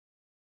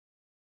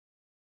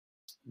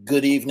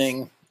Good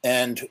evening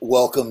and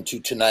welcome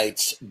to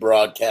tonight's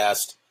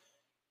broadcast.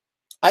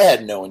 I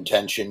had no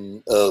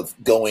intention of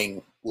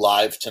going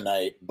live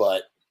tonight,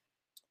 but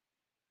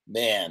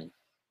man,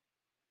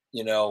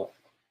 you know,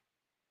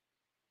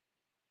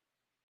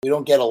 we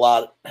don't get a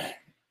lot.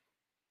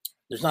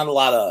 There's not a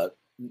lot of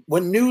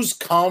when news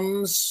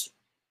comes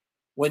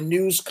in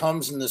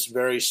this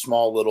very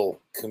small little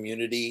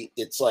community,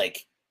 it's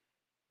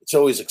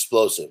always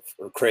explosive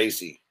or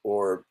crazy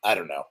or I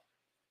don't know.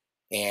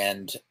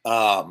 And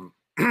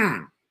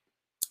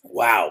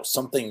wow,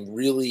 something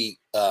really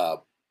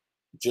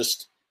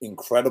just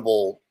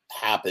incredible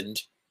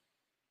happened.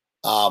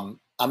 I'm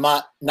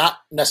not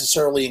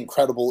necessarily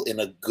incredible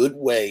in a good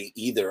way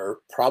either.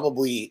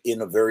 Probably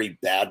in a very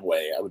bad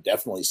way. I would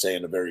definitely say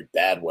in a very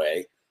bad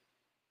way.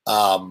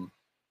 Um,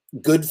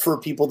 Good for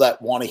people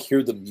that want to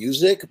hear the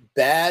music.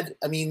 Bad.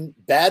 I mean,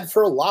 bad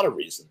for a lot of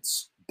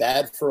reasons.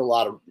 Bad for a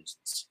lot of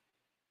reasons.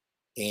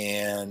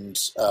 And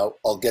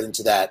I'll get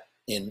into that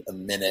in a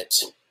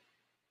minute.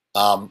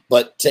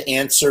 But to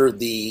answer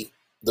the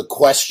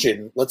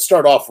question, let's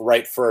start off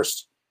right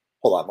first.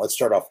 Hold on, let's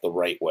start off the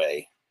right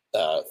way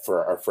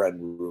for our friend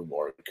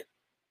Rumorg.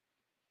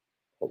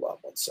 Hold on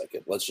one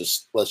second. Let's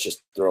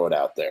just throw it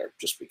out there,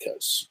 just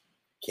because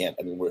can't.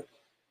 I mean, we're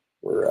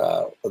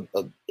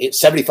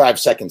 75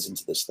 seconds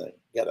into this thing.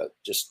 Gotta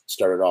just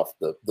start it off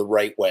the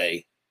right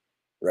way.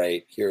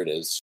 Right here it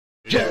is.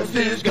 Jeff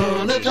is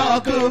gonna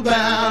talk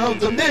about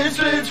the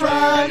Misfits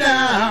right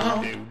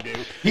now.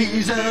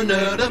 He's a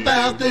nerd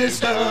about this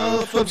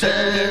stuff,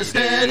 obsessed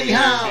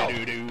anyhow.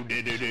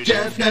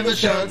 Jeff never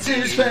shuts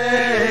his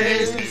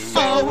face,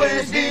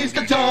 always needs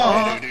to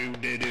talk.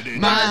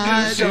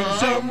 Might be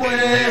some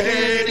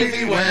weight if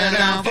he went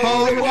out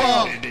for a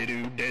walk.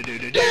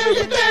 Do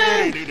you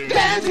think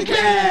that he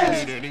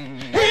cares?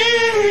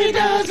 He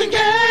doesn't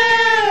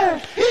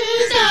care.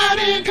 He's out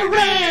in the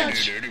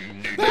ranch.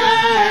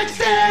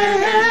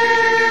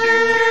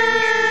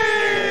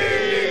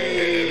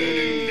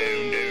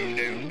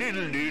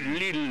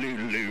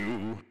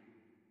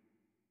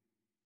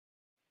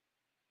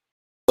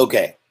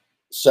 Okay,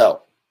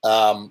 so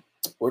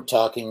we're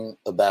talking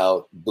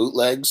about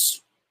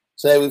bootlegs.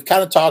 So we've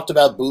kind of talked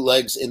about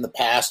bootlegs in the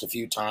past a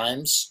few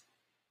times.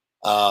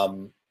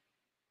 Are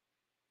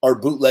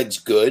bootlegs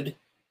good?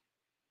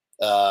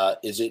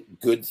 Is it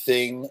a good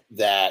thing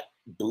that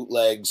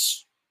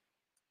bootlegs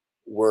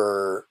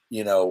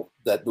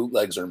that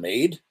bootlegs are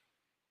made?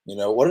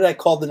 What did I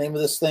call the name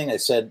of this thing?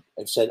 I've said,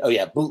 oh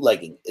yeah,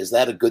 bootlegging. Is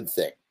that a good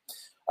thing?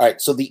 All right.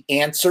 So the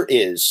answer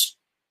is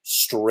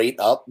straight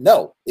up,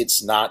 no,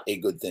 it's not a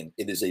good thing.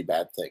 It is a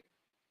bad thing.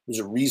 There's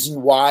a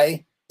reason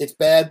why it's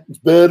bad. It's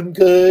bad.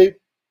 Okay.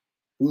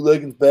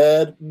 Bootlegging's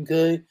bad.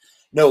 Okay.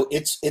 No,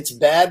 it's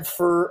bad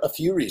for a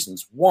few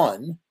reasons.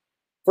 One,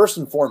 first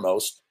and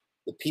foremost,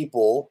 the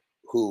people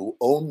who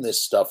own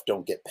this stuff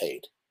don't get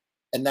paid.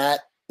 And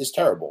that is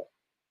terrible.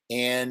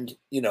 And,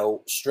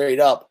 straight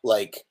up,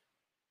 like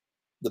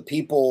the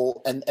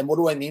people, and what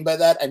do I mean by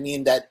that? I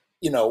mean that,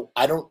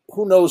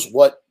 who knows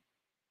what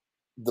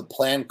the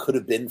plan could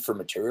have been for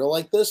material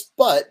like this,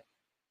 but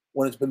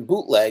when it's been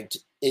bootlegged,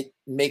 it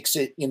makes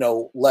it,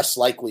 less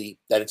likely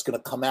that it's going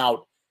to come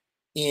out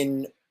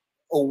in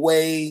a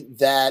way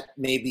that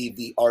maybe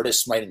the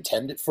artist might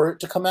intend it for it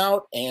to come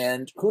out.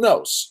 And who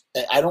knows?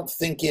 I don't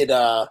think it,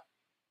 I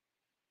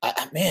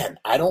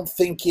don't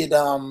think it,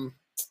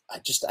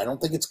 I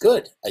don't think it's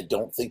good. I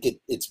don't think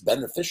it's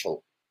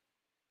beneficial,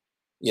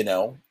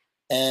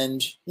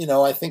 and,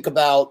 I think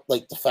about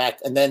like the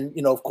fact, and then,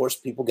 of course,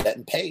 people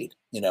getting paid,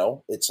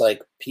 it's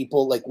like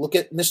people like, look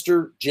at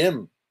Mr.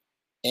 Jim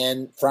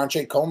and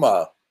Franche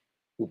Coma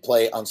who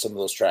play on some of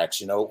those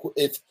tracks.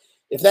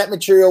 If that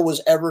material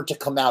was ever to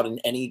come out in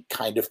any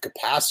kind of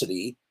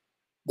capacity,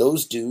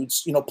 those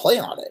dudes, play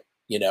on it,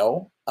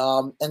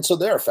 and so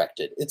they're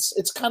affected.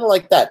 It's kind of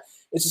like that.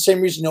 It's the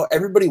same reason,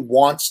 everybody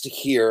wants to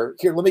hear.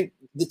 Here,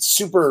 it's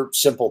super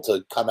simple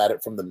to come at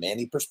it from the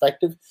Manny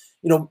perspective.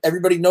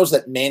 Everybody knows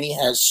that Manny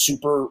has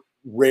super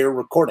rare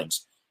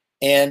recordings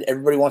and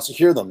everybody wants to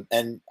hear them.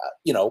 And,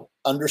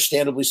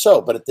 understandably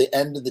so. But at the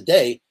end of the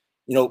day,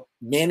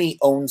 Manny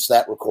owns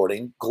that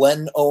recording.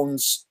 Glenn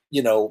owns,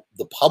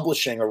 the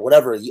publishing or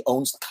whatever. He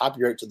owns the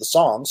copyright to the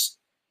songs.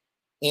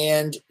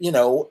 And,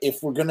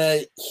 if we're going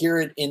to hear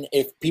it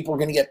if people are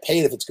going to get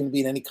paid, if it's going to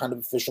be in any kind of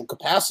official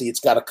capacity, it's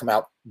got to come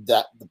out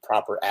the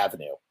proper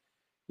avenue,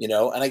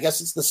 and I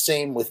guess it's the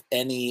same with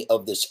any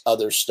of this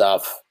other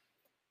stuff.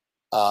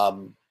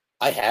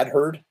 I had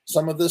heard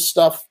some of this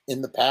stuff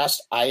in the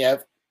past. I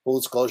have, full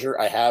disclosure,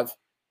 I have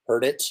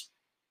heard it.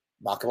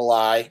 I'm not going to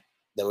lie.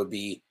 That would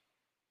be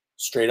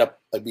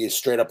I'd be a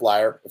straight up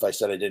liar if I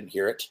said I didn't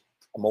hear it.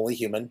 I'm only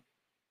human.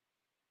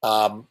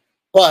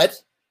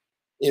 But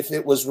if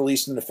it was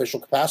released in an official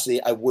capacity,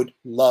 I would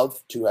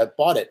love to have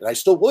bought it. And I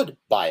still would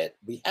buy it.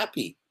 Be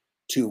happy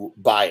to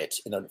buy it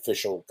in an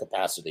official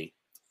capacity.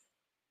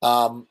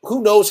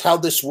 Who knows how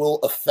this will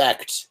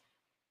affect,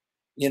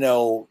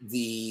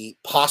 the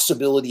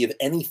possibility of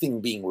anything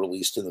being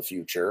released in the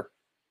future.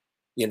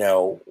 You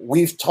know,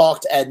 we've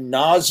talked ad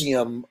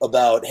nauseum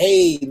about,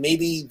 hey,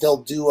 maybe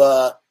they'll do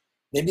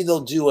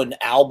an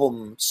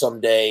album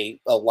someday,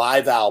 a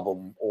live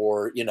album,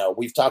 or, you know,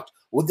 we've talked,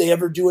 would they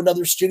ever do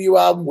another studio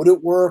album? Would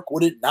it work?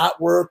 Would it not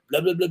work?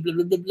 Blah, blah, blah, blah,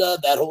 blah, blah, blah,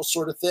 that whole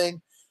sort of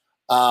thing.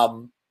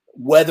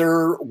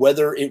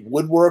 Whether it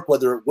would work,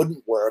 whether it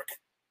wouldn't work,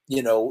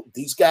 you know,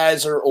 these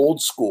guys are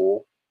old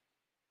school,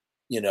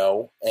 you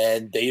know,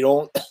 and they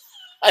don't,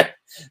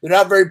 they're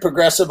not very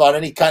progressive on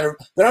any kind of,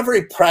 they're not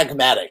very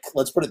pragmatic.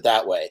 Let's put it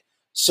that way.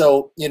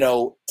 So, you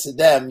know, to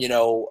them, you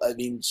know, I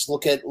mean, just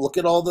look at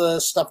all the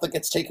stuff that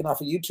gets taken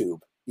off of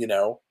YouTube, you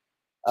know,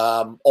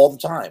 all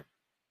the time.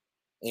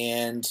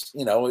 And,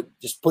 you know,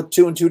 just put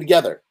two and two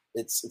together.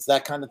 It's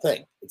that kind of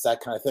thing. It's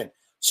that kind of thing.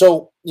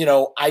 So, you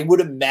know, I would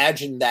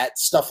imagine that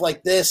stuff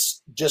like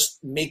this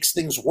just makes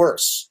things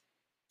worse.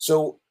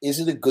 So is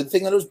it a good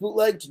thing that it was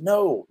bootlegged?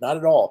 No, not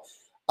at all.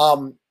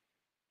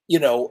 You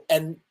know,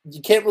 and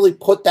you can't really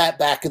put that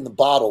back in the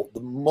bottle.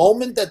 The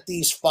moment that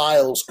these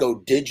files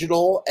go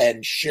digital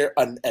and share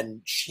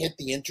and hit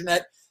the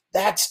internet,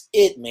 that's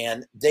it,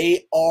 man.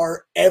 They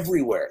are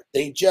everywhere.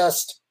 They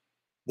just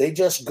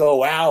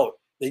go out.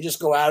 They just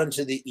go out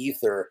into the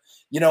ether.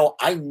 You know,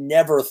 I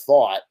never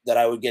thought that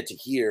I would get to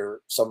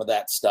hear some of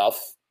that stuff.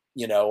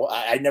 You know,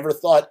 I never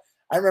thought.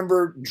 I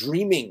remember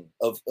dreaming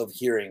of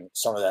hearing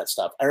some of that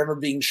stuff. I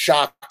remember being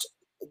shocked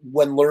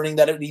when learning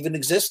that it even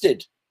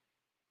existed.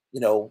 You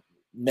know,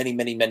 many,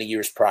 many, many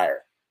years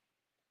prior.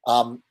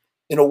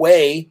 In a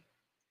way,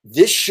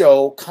 this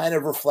show kind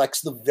of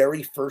reflects the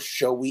very first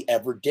show we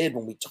ever did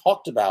when we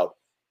talked about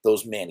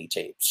those Manny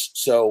tapes.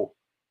 So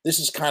this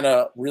is kind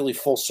of really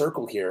full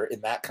circle here in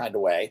that kind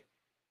of way,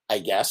 I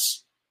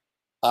guess.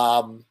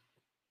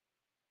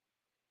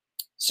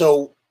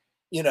 So,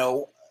 you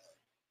know,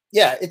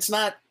 yeah, it's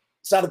not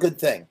a good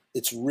thing.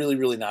 It's really,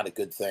 really not a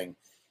good thing.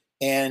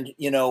 And,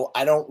 you know,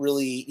 I don't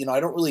really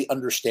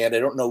understand. I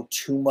don't know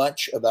too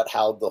much about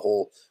how the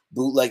whole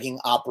bootlegging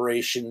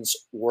operations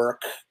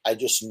work. I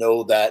just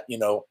know that, you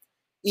know,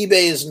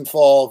 eBay is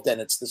involved, and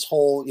it's this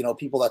whole, you know,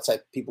 people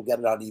get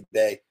it on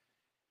eBay,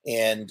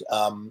 and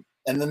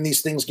then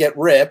these things get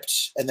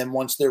ripped, and then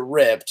once they're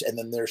ripped, and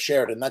then they're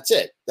shared, and that's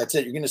it. That's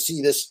it. You're going to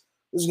see this.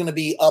 This is going to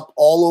be up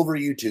all over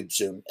YouTube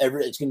soon.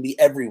 It's going to be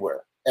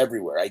everywhere.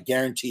 I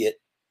guarantee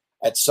it.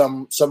 At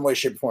some way,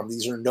 shape, or form.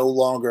 These are no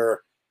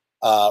longer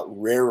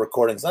rare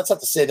recordings. That's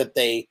not to say that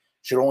they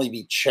should only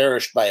be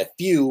cherished by a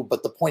few,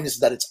 but the point is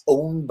that it's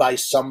owned by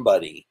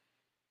somebody,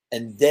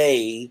 and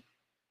they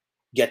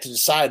get to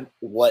decide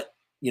what,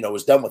 you know,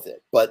 is done with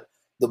it. But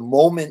the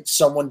moment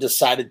someone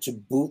decided to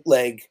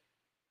bootleg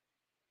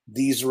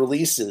these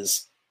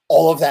releases,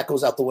 all of that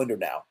goes out the window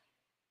now.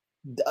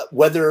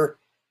 Whether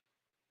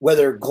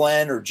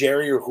Glenn or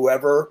Jerry or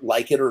whoever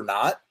like it or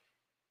not,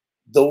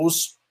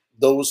 those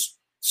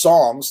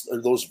songs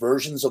or those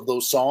versions of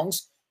those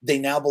songs, they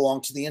now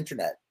belong to the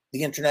internet.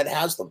 The internet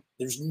has them.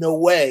 There's no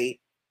way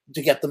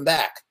to get them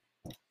back.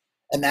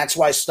 And that's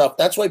why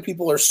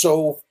people are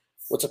so,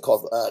 what's it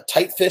called?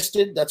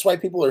 Tight-fisted. That's why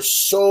people are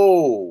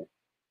so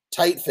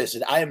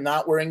tight-fisted. I am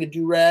not wearing a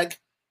do-rag.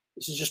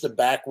 This is just a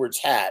backwards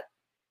hat.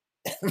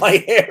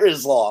 My hair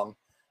is long.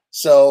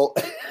 So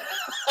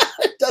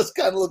it does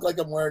kind of look like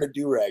I'm wearing a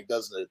do-rag,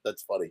 doesn't it?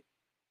 That's funny.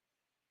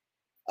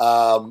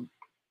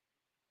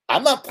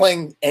 I'm not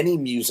playing any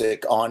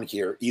music on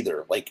here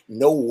either. Like,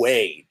 no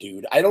way,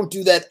 dude. I don't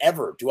do that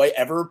ever. Do I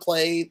ever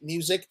play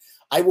music?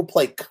 I will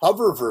play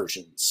cover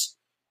versions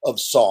of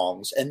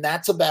songs, and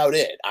that's about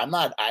it.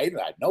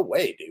 No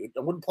way, dude.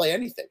 I wouldn't play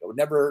anything. I would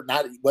never,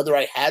 not whether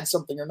I had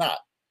something or not,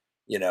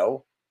 you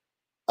know?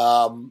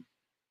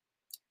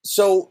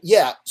 So,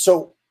 yeah.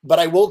 But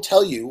I will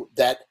tell you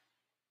that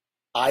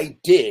I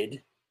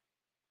did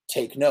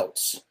take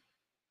notes.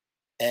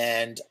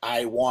 And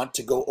I want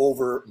to go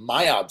over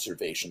my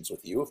observations with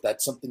you. If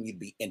that's something you'd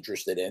be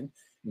interested in,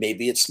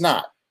 maybe it's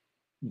not.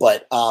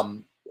 But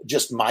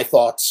just my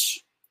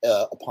thoughts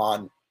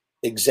upon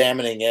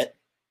examining it.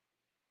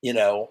 You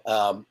know,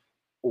 a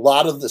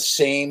lot of the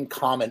same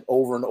comment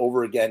over and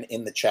over again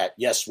in the chat.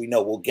 Yes, we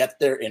know. We'll get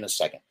there in a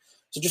second.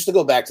 So just to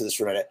go back to this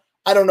for a minute,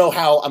 I don't know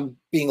how, I'm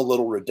being a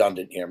little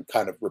redundant here. I'm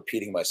kind of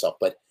repeating myself,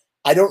 but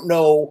I don't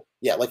know.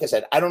 Yeah, like I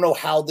said, I don't know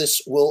how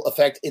this will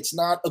affect. It's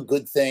not a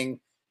good thing.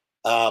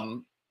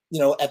 You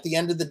know, at the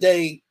end of the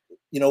day,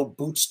 you know,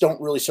 boots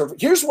don't really serve.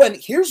 Here's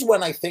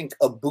when I think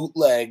a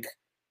bootleg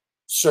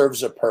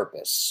serves a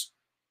purpose.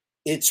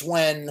 It's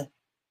when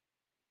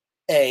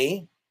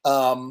the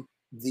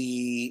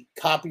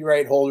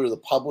copyright holder, the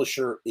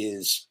publisher,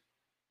 is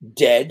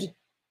dead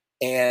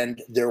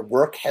and their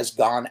work has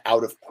gone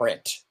out of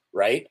print,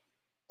 right?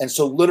 And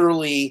so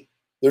literally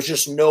there's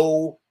just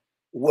no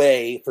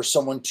way for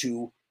someone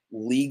to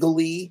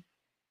legally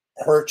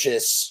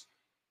purchase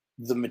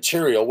the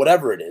material,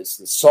 whatever it is,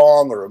 the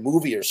song or a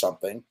movie or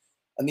something.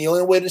 And the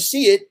only way to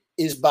see it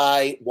is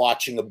by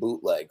watching a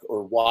bootleg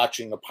or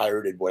watching a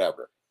pirated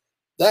whatever.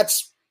 That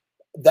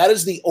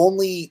is the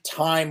only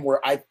time where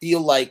I feel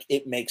like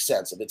it makes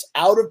sense. If it's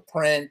out of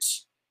print,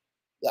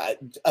 I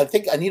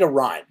think I need a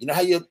rhyme. You know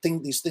how you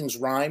think these things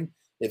rhyme?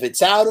 If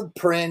it's out of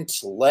print,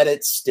 let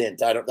it stint.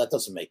 That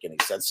doesn't make any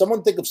sense.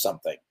 Someone think of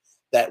something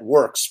that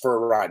works for a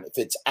rhyme. If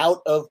it's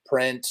out of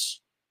print,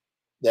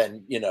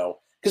 then, you know,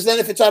 because then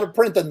if it's out of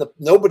print, then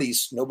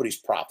nobody's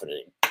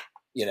profiting,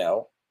 you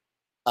know.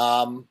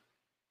 And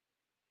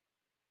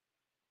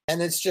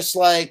it's just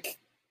like,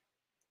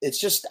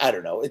 I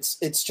don't know. It's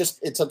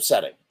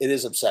upsetting. It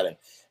is upsetting.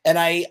 And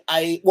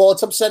well,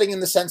 it's upsetting in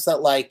the sense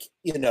that, like,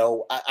 you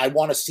know, I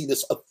want to see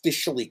this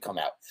officially come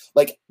out.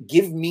 Like,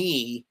 give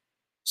me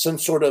some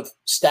sort of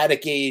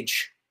Static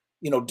Age,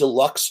 you know,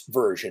 deluxe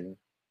version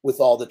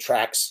with all the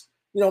tracks,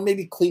 you know,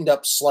 maybe cleaned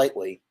up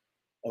slightly.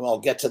 And I'll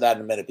get to that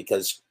in a minute,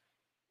 because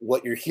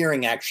what you're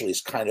hearing actually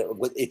is kind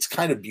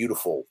of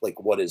beautiful. Like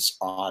what is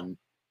on,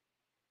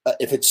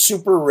 if it's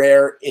super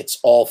rare, it's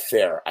all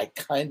fair. I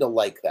kind of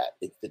like that.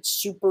 If it's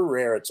super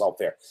rare, it's all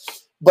fair.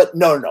 But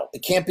no, it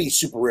can't be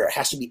super rare. It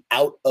has to be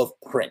out of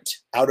print.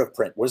 Out of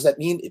print. What does that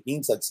mean? It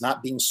means that it's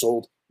not being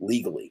sold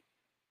legally.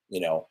 You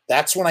know,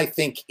 that's when I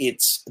think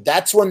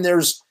that's when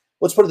there's,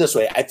 let's put it this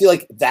way. I feel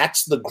like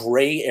that's the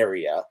gray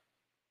area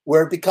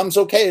where it becomes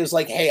okay. It's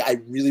like, hey, I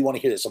really want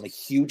to hear this. I'm a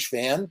huge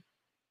fan.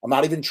 I'm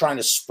not even trying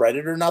to spread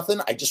it or nothing.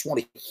 I just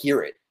want to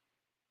hear it.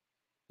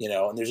 You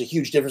know, and there's a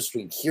huge difference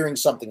between hearing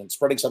something and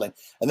spreading something.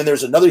 And then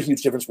there's another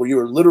huge difference where you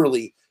are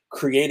literally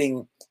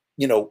creating,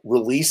 you know,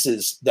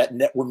 releases that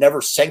were never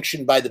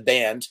sanctioned by the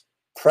band,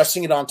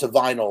 pressing it onto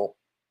vinyl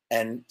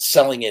and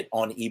selling it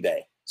on eBay.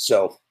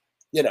 So,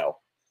 you know,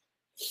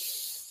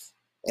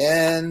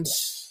 and,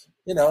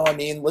 you know, I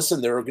mean,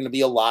 listen, there are going to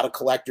be a lot of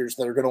collectors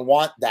that are going to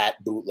want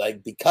that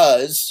bootleg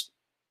because,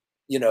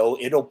 you know,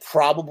 it will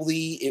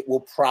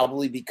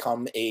probably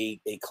become a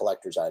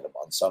collector's item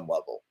on some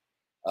level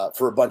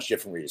for a bunch of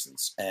different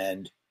reasons.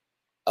 And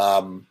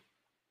I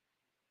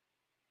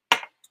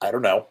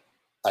don't know.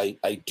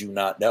 I do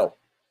not know.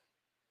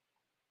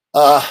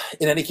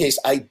 In any case,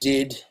 I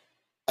did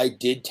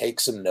take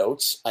some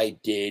notes. I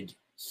did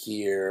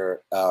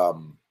hear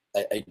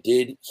I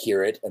did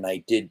hear it, and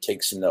I did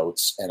take some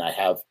notes, and I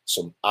have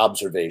some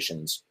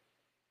observations.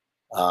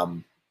 But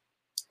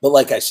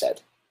like I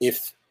said,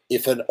 if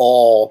at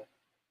all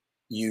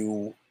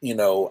you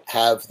know,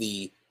 have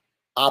the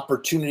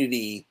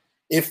opportunity,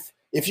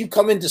 if you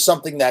come into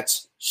something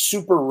that's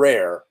super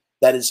rare,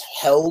 that is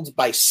held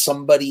by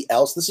somebody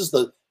else, this is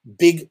the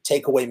big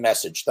takeaway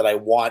message that I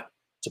want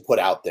to put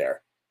out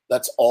there.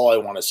 That's all I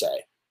want to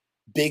say.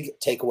 Big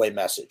takeaway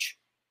message.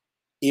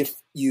 If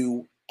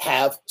you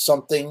have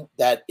something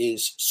that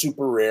is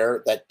super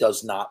rare that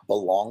does not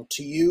belong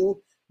to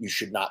you, you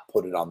should not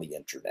put it on the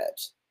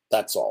internet.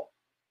 That's all.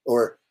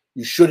 Or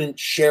you shouldn't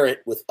share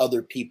it with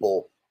other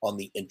people on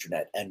the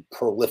internet and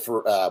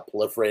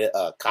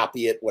proliferate,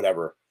 copy it,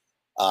 whatever,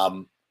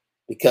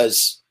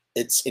 because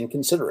it's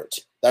inconsiderate.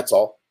 That's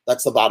all.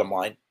 That's the bottom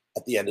line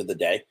at the end of the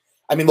day.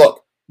 I mean,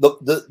 look,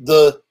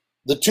 the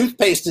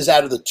toothpaste is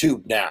out of the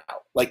tube now.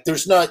 Like,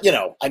 there's not, you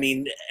know, I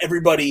mean,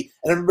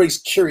 everybody's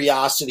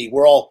curiosity,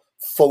 we're all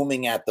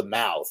foaming at the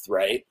mouth,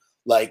 right?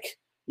 Like,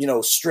 you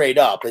know, straight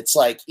up, it's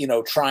like, you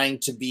know, trying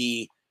to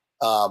be,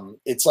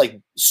 it's like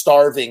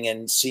starving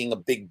and seeing a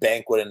big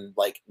banquet and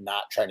like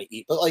not trying to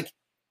eat. But like,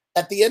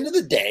 at the end of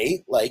the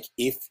day, like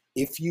if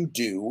you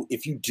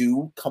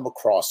do come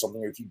across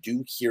something, or if you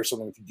do hear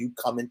something, if you do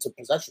come into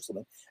possession of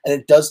something and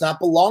it does not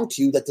belong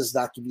to you, that does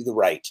not give you the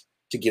right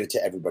to give it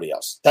to everybody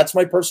else. That's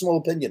my personal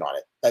opinion on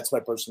it. That's my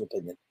personal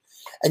opinion.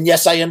 And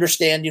yes, I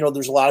understand, you know,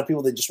 there's a lot of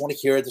people that just want to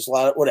hear it. There's a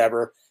lot of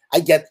whatever. I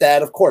get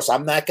that. Of course,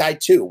 I'm that guy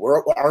too.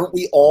 Aren't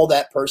we all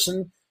that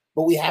person?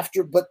 But we have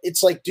to, but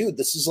it's like, dude,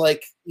 this is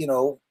like, you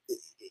know,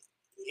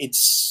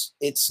 it's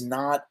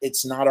not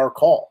our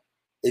call.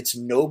 It's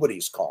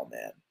nobody's call,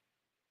 man.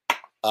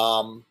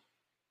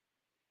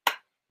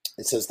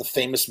 It says the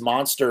famous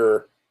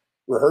Monster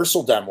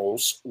rehearsal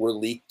demos were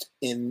leaked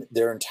in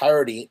their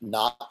entirety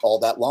not all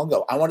that long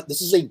ago.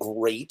 This is a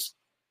great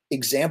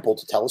example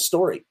to tell a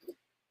story.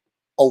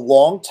 A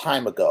long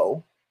time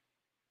ago,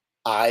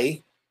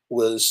 I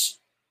was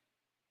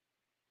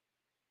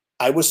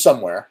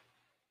somewhere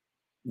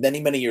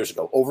many years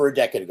ago, over a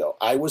decade ago.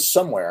 I was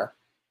somewhere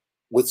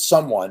with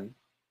someone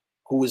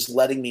who was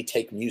letting me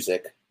take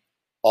music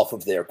off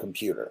of their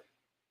computer.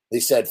 They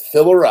said,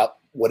 fill her up,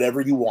 whatever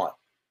you want.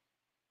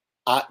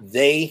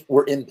 They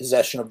were in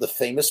possession of the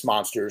famous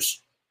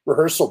Monsters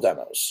rehearsal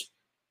demos.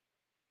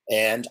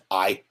 And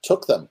I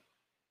took them.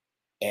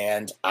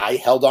 And I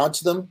held on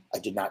to them. I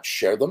did not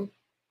share them.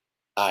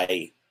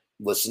 I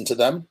listened to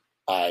them.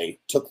 I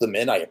took them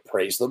in. I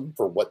appraised them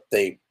for what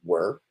they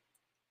were.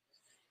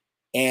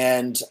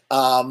 And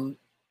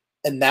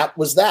that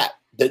was that.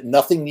 That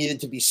nothing needed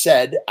to be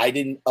said. I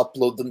didn't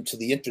upload them to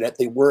the internet.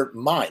 They weren't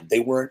mine. They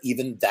weren't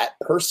even that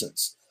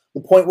person's.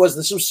 The point was,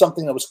 this was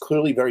something that was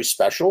clearly very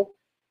special.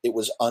 It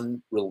was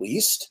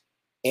unreleased,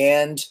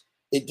 and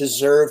it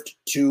deserved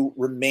to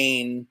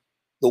remain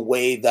the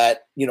way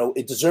that, you know,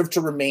 it deserved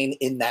to remain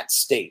in that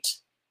state,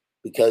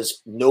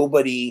 because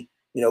nobody,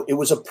 you know, it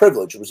was a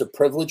privilege. It was a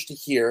privilege to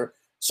hear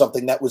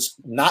something that was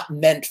not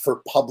meant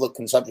for public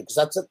consumption.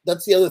 Because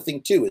that's the other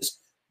thing too, is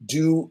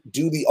do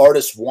the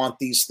artists want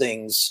these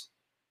things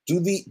Do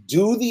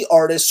the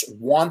artists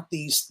want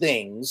these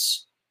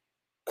things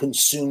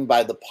consumed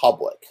by the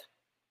public?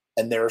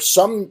 And there are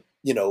some,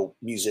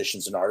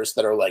 musicians and artists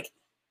that are like,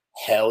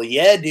 hell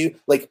yeah, dude.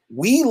 Like,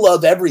 we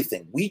love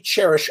everything. We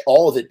cherish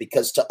all of it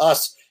because to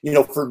us,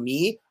 for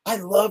me, I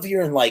love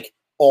hearing like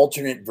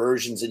alternate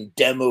versions and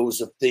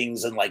demos of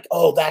things and like,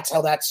 oh, that's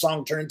how that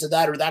song turned into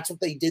that, or that's what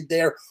they did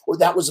there, or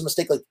that was a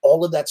mistake. Like,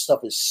 all of that stuff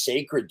is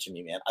sacred to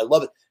me, man. I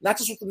love it. Not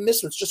just with the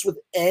Misfits, just with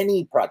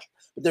any project.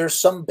 But there are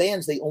some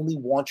bands, they only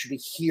want you to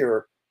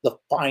hear the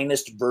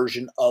finest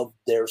version of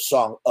their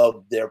song,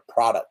 of their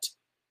product.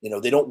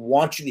 They don't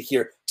want you to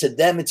hear, to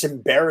them it's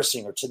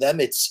embarrassing, or to them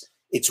it's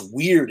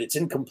weird, it's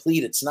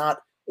incomplete,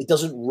 it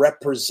doesn't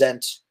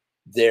represent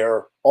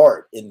their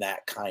art in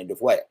that kind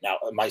of way. Now,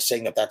 am I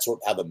saying that that's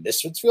how the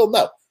Misfits feel?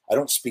 No, I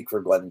don't speak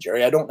for Glenn and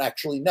Jerry. I don't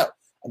actually know.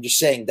 I'm just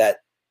saying that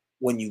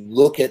when you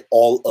look at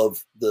all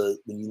of the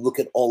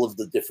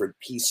different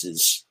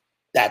pieces,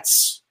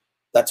 that's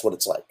what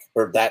it's like,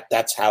 or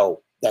that's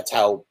how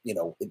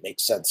it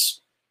makes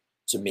sense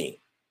to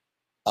me.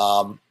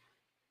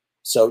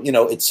 So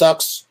it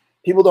sucks.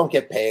 People don't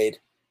get paid.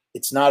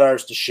 It's not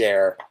ours to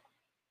share.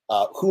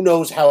 Who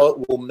knows how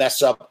it will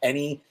mess up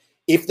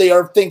if they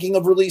are thinking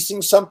of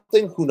releasing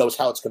something, who knows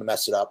how it's going to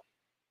mess it up?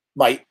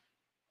 Might.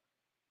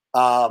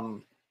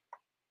 And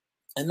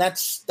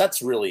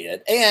that's really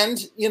it. And,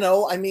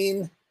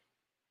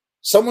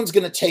 someone's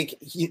going to take,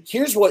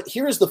 here is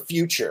the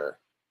future.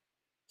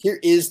 Here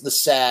is the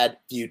sad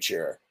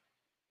future.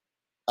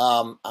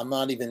 I'm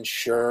not even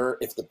sure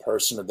if that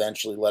person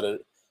eventually let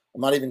it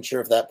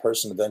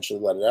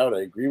out.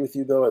 I agree with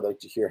you, though. I'd like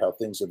to hear how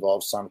things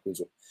evolve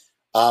sonically.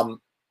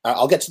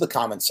 I'll get to the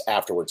comments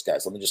afterwards,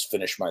 guys. Let me just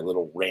finish my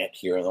little rant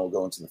here, and then we'll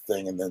go into the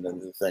thing, and then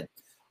into the thing.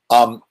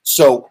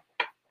 So,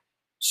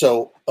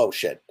 oh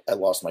shit, I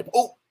lost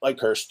I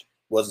cursed.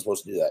 Wasn't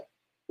supposed to do that.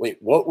 Wait,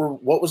 what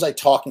was I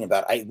talking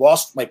about? I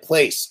lost my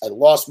place. We're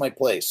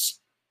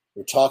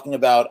talking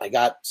about,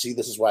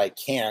 this is why I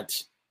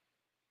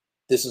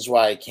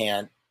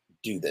can't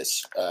do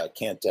this.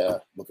 Can't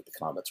look at the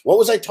comments. What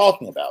was I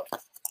talking about?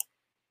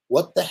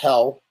 What the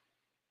hell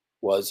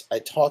was I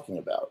talking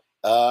about?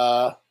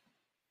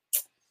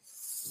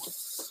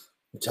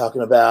 I'm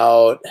talking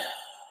about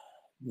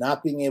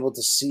not being able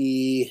to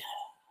see.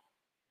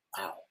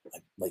 Wow,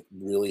 I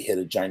really hit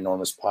a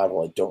ginormous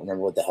pothole. I don't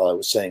remember what the hell I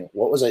was saying.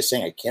 What was I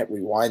saying? I can't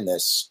rewind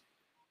this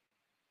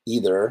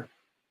either.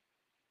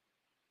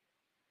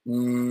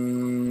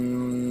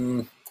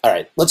 All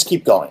right, let's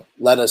keep going.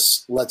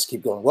 Let's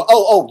keep going.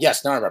 Well,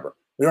 yes, now I remember.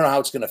 We don't know how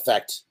it's going to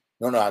affect.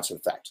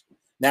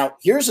 Now,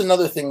 here's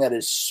another thing that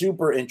is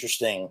super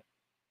interesting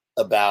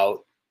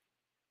about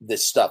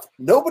this stuff.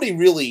 Nobody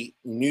really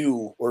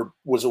knew or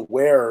was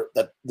aware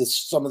that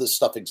some of this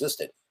stuff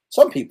existed.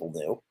 Some people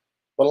knew,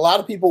 but a lot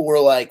of people were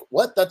like,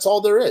 what? That's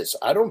all there is.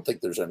 I don't think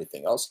there's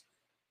anything else.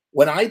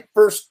 When I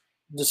first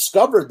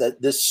discovered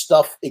that this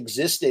stuff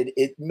existed,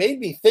 it made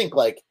me think,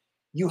 like,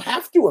 you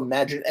have to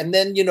imagine, and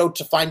then,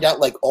 to find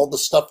out like all the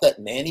stuff that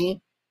Manny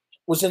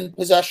was in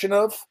possession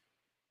of,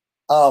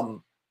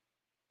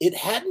 it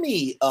had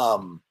me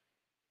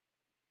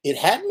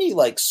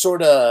like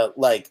sort of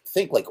like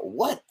think like,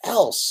 what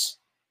else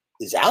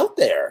is out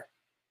there?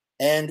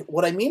 And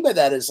what I mean by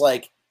that is,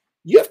 like,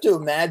 you have to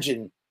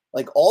imagine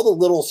like all the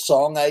little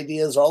song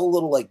ideas, all the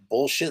little like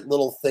bullshit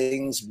little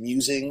things,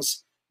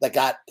 musings that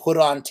got put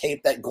on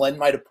tape that Glenn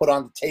might have put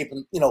on the tape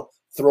and,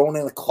 thrown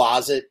in the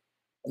closet,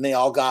 and they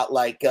all got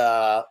like,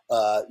 I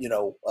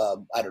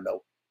don't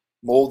know,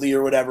 moldy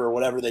or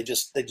whatever. They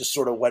just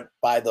sort of went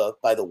by the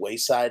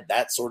wayside,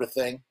 that sort of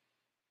thing.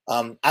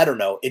 I don't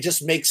know. It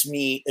just made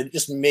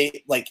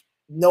like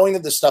knowing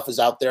that this stuff is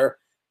out there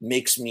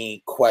makes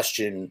me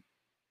question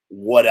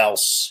what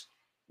else,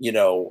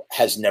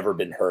 has never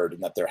been heard,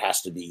 and that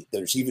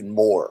there's even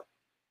more.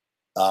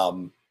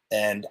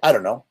 And I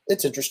don't know.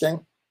 It's interesting.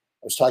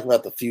 I was talking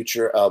about the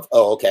future of,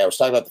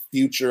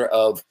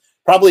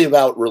 probably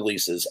about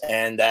releases,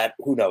 and that,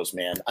 who knows,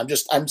 man. I'm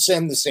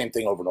saying the same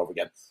thing over and over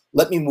again.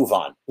 Let me move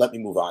on.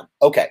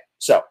 Okay.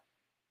 So,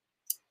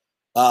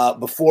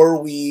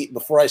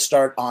 before I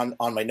start on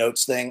my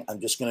notes thing,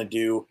 I'm just going to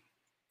do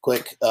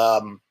quick,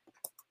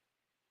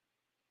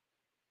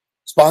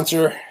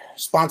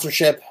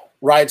 sponsorship,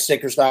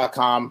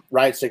 riotstickers.com,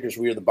 Riot Stickers,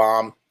 we are the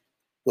bomb.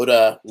 Go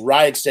to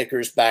Riot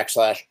Stickers /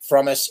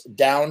 from us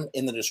down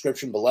in the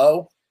description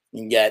below.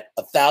 You can get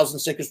 1,000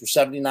 stickers for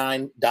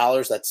 $79.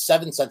 That's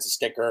 7 cents a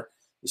sticker.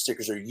 The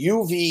stickers are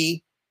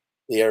UV.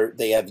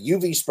 They have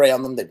UV spray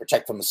on them. They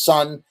protect from the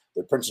sun.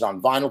 They're printed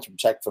on vinyl to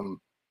protect from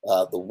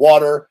the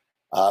water.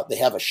 They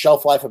have a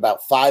shelf life of about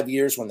 5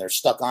 years when they're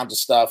stuck onto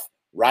stuff.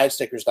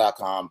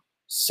 Riotstickers.com,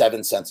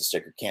 7 cents a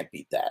sticker. Can't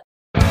beat that.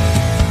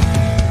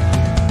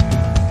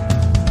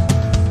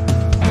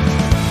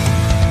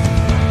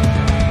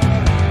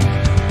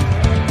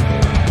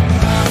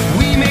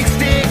 We make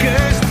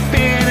stickers,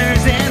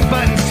 banners, and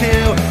buttons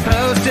too.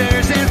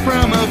 Posters and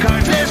promo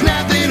cards. There's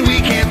nothing we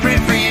can't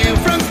print for you.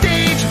 From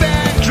stage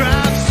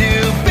backdrops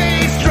to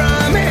bass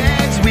drum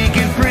heads, we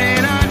can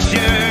print on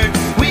shirts.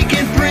 We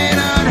can print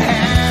on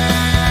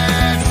hats.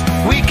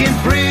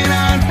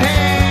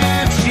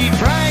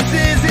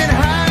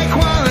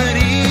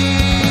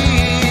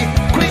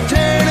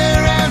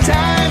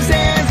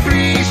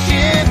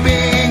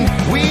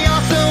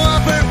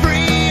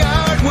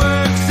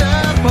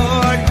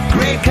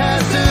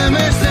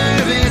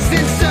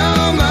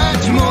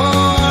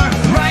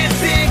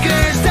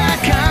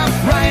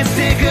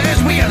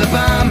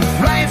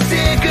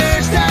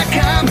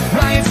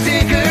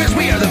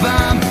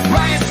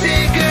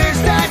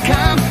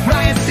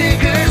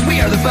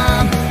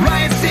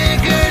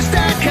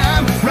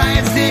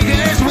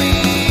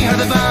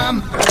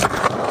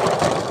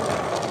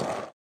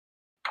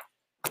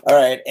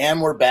 right,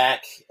 and we're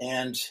back,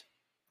 and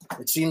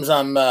it seems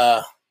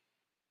I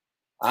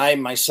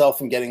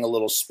myself am getting a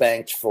little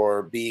spanked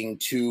for being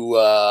too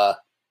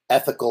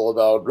ethical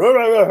about.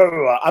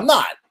 I'm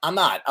not.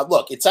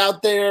 Look, it's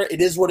out there. It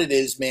is what it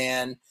is,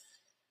 man.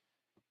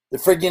 The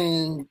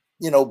friggin'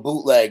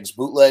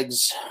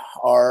 bootlegs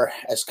are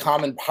as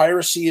common.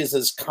 Piracy is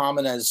as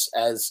common as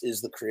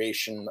is the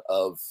creation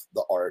of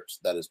the art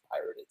that is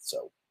pirated.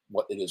 So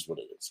what it is.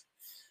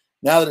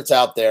 Now that it's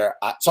out there,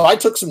 so I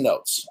took some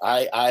notes.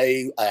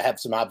 I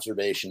have some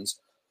observations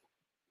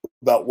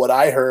about what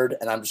I heard,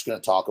 and I'm just going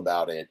to talk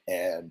about it.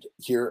 And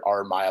here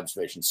are my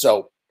observations.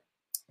 So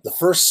the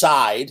first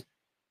side,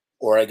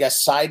 or I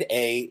guess side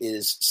A,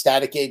 is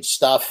Static Age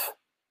stuff.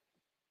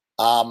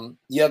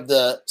 You have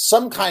the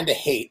Some Kind of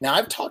Hate. Now,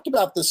 I've talked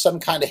about this Some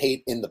Kind of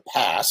Hate in the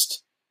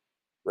past,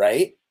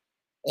 right?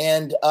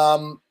 And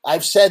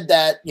I've said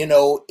that,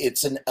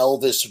 it's an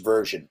Elvis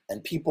version.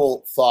 And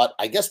people thought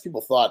I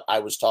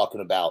was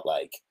talking about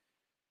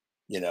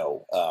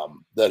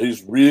that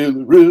he's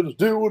really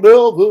doing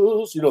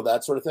Elvis,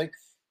 that sort of thing.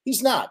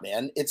 He's not,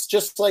 man. It's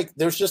just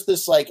there's just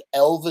this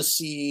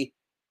Elvis-y,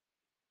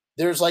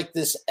 there's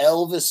this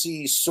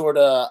Elvis-y sort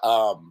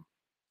of,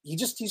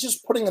 he's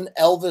just putting an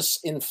Elvis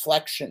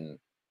inflection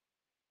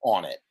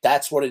on it.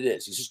 That's what it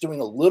is. He's just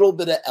doing a little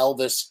bit of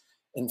Elvis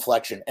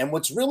inflection. And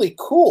what's really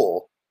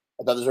cool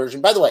about this version,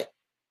 by the way,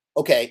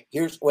 okay,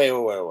 here's wait.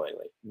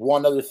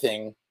 One other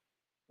thing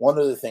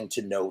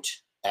to note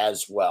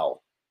as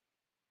well.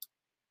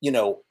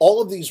 All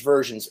of these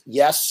versions,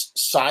 yes,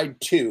 side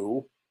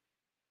 2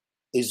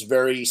 is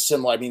very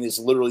similar. I mean, it's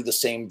literally the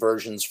same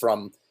versions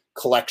from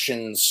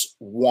collections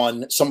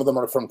 1. Some of them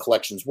are from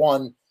collections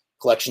 1,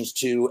 collections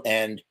 2,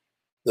 and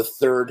the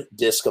third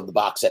disc of the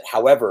box set.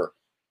 However,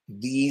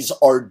 these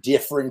are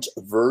different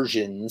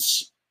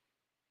versions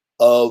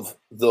of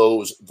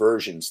those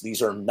versions.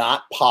 These are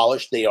not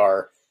polished. They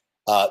are,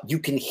 you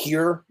can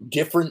hear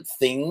different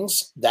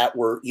things that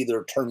were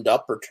either turned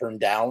up or turned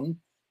down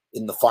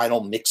in the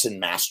final mix and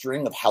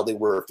mastering of how they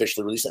were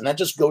officially released. And that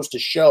just goes to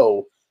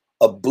show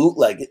a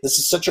bootleg. This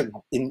is such an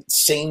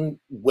insane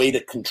way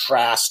to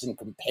contrast and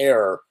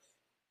compare,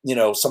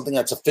 something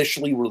that's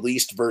officially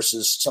released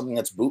versus something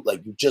that's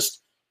bootleg.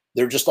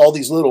 They're just all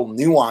these little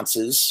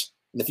nuances.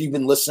 And if you've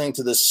been listening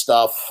to this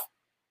stuff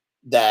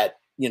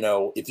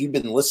if you've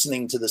been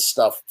listening to this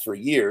stuff for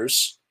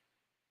years,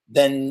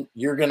 then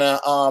you're gonna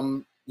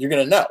know. You're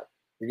gonna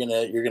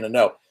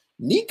know.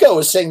 Nico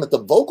is saying that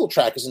the vocal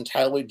track is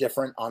entirely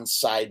different on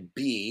side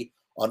B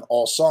on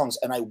all songs,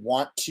 and I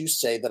want to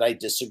say that I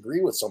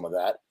disagree with some of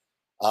that.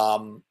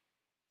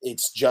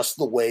 It's just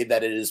the way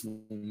that it is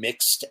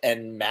mixed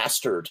and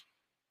mastered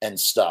and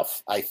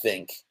stuff, I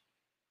think.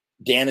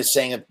 Dan is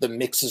saying that the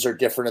mixes are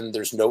different and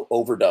there's no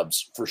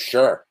overdubs. For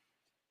sure.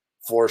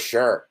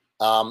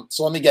 So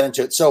let me get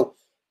into it. So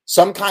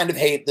Some Kind of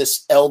Hate,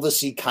 this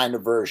Elvis-y kind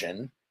of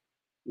version,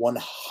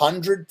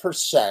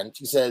 100%.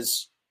 He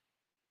says,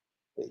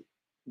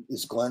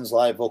 is Glenn's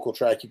live vocal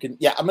track? I'm going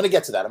to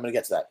get to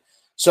that.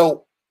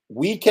 So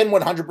we can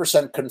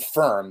 100%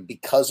 confirm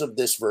because of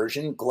this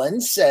version. Glenn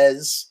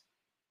says,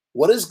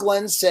 what does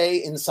Glenn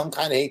say in Some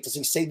Kind of Hate? Does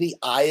he say the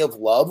Eye of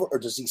Love or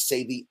does he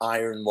say the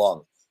Iron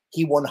Lung?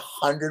 He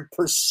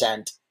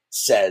 100%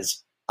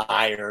 says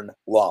Iron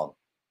Lung.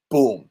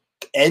 Boom.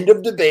 End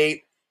of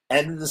debate.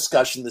 End of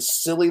discussion. This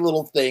silly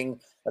little thing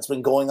that's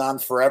been going on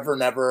forever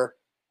and ever.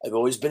 I've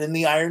always been in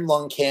the Iron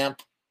Lung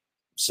camp.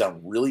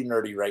 Sound really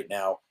nerdy right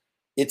now.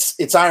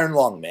 It's Iron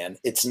Lung, man.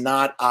 It's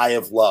not Eye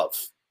of Love.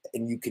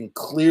 And you can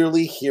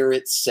clearly hear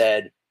it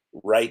said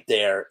right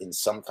there in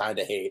Some Kind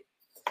of Hate.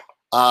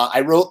 I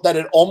wrote that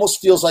it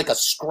almost feels like a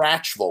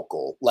scratch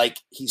vocal, like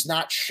he's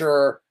not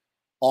sure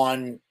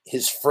on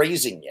his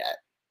phrasing yet.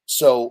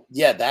 So,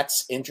 yeah,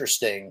 that's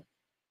interesting.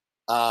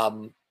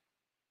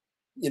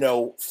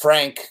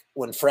 Frank,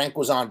 when Frank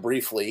was on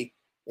briefly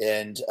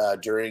and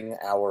during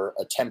our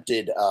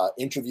attempted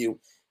interview,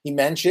 he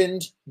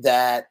mentioned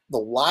that the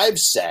live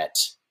set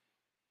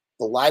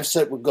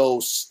would go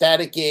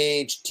Static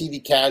Age,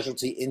 TV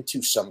Casualty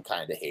into Some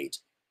Kind of Hate.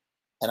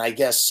 And I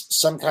guess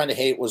Some Kind of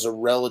Hate was a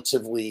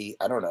relatively,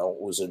 it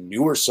was a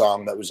newer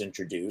song that was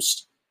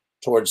introduced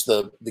towards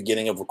the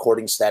beginning of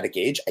recording Static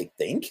Age, I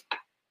think.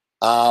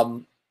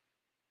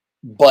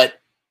 But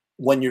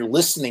when you're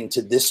listening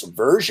to this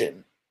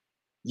version,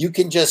 you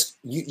can just,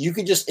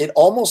 it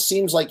almost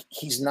seems like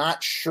he's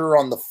not sure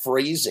on the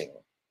phrasing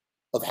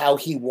of how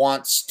he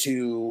wants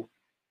to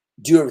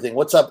do everything.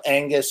 What's up,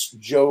 Angus,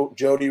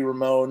 Jody,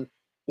 Ramon,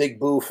 Big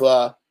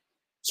Boofa?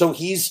 So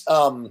he's,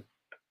 so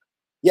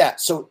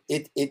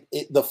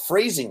the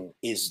phrasing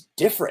is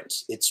different.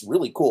 It's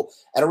really cool.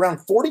 At around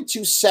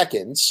 42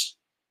 seconds,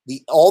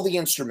 all the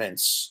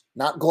instruments,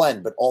 not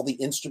Glenn, but all the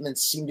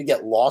instruments seem to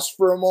get lost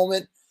for a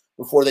moment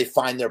before they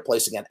find their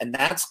place again. And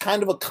that's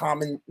kind of a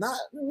common,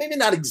 maybe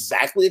not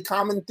exactly a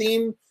common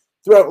theme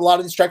throughout a lot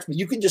of these tracks, but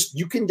you can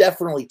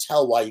definitely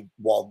tell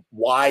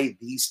why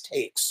these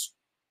takes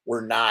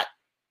were not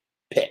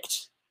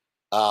picked.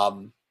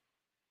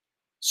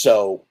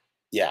 So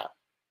yeah.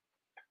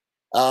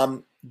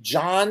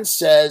 John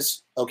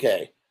says,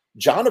 okay,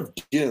 John of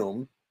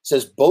Doom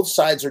says both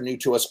sides are new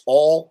to us.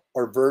 All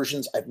are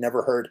versions I've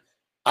never heard.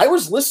 I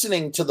was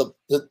listening to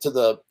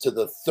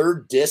the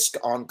third disc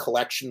on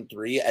Collection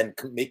 3 and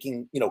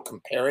making,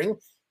 comparing.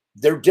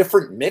 They're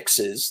different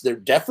mixes. They're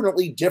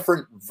definitely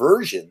different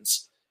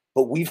versions,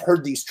 but we've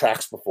heard these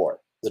tracks before.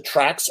 The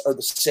tracks are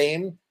the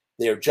same.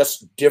 They are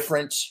just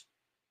different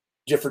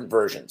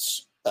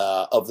versions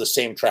of the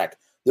same track.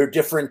 They're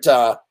different.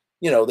 They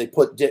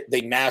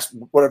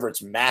whatever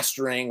it's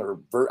mastering or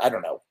I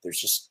don't know. There's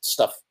just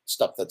stuff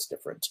that's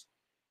different.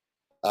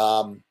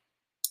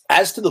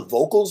 As to the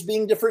vocals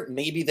being different,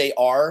 maybe they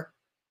are.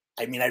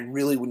 I mean, I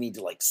really would need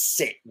to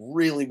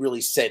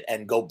really sit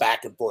and go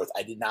back and forth.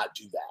 I did not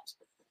do that.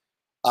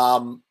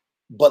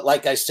 But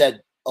like I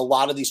said, a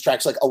lot of these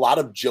tracks, like a lot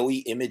of Joey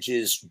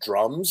Image's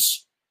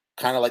drums,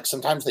 kind of like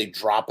sometimes they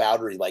drop out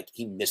or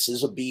he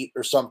misses a beat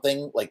or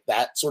something, like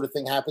that sort of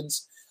thing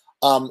happens.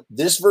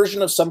 This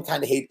version of Some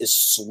Kind of Hate is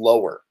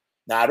slower.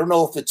 Now, I don't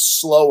know if it's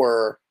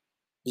slower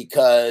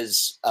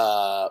because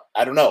I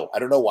don't know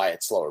why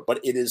it's slower, but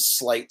it is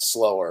slightly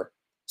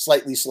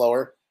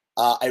slower.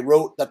 I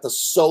wrote that the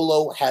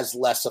solo has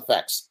less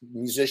effects.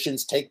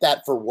 Musicians take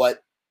that for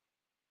what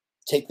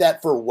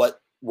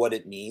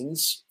it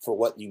means, for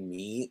what you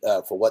mean,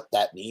 for what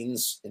that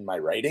means in my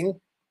writing.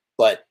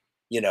 But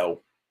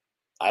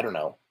I don't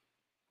know.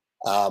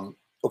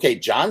 Okay,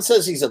 John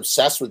says he's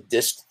obsessed with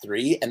disc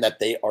 3 and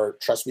that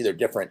trust me, they're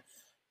different.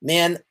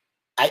 Man,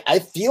 I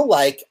feel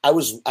like are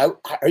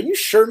you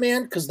sure,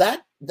 man? Because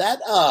that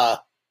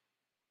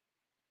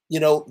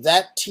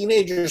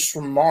Teenagers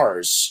from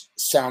Mars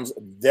sounds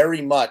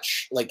very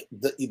much like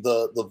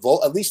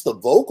at least the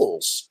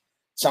vocals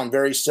sound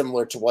very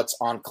similar to what's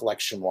on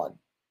Collection 1.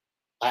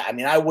 I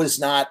mean,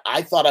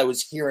 I thought I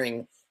was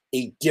hearing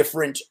a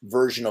different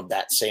version of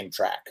that same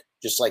track,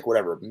 just like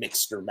whatever,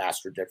 mixed or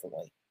mastered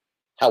differently.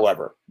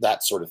 However,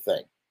 that sort of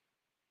thing.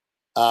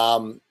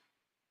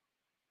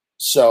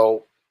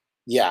 So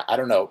yeah, I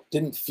don't know.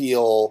 Didn't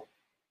feel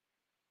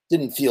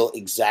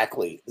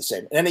exactly the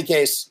same. In any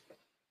case,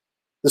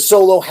 the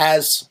solo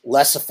has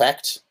less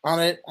effect on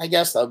it. I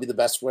guess that would be the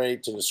best way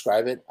to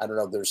describe it. I don't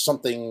know. There's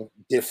something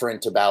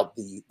different about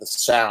the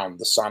sound,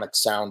 the sonic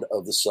sound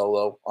of the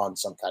solo on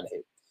Some Kind of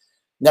Hate.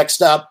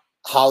 Next up,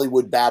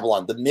 Hollywood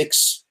Babylon. The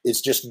mix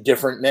is just a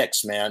different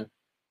mix, man.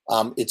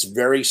 It's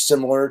very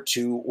similar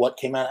to what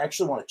came out. I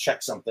actually want to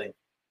check something.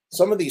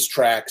 Some of these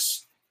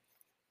tracks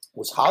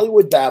was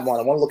Hollywood Babylon.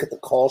 I want to look at the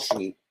call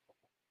sheet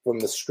from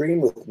the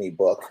Scream With Me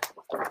book.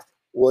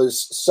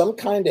 Was Some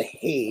Kind of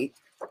Hate.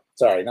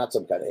 Sorry, not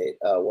Some Kind of Hate.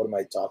 What am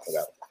I talking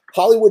about?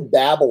 Hollywood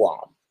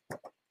Babylon.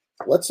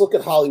 Let's look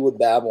at Hollywood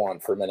Babylon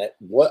for a minute.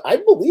 I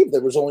believe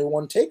there was only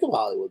one take of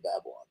Hollywood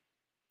Babylon.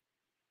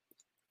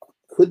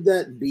 Could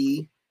that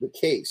be the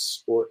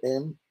case, or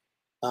am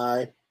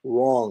I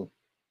wrong?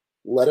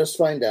 Let us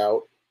find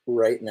out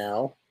right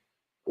now.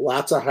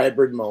 Lots of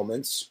hybrid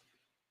moments.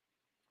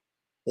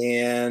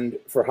 And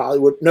for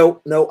Hollywood,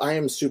 no, I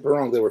am super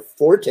wrong. There were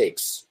 4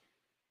 takes.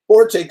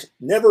 4 takes.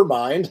 Never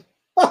mind.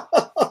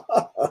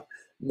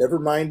 Never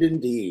mind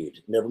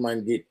indeed. Never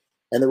mind indeed.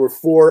 And there were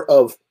 4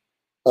 of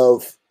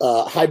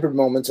hybrid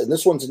moments, and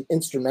this one's an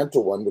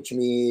instrumental one, which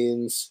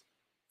means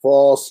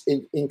false,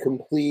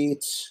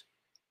 incomplete.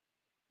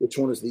 Which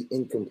one is the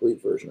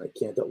incomplete version? I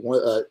can't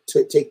tell.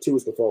 Take 2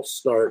 is the false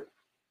start.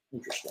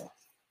 Interesting.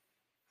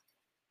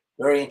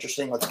 Very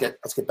interesting. Let's get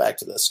back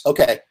to this.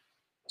 Okay.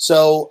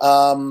 So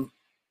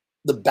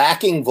the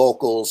backing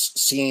vocals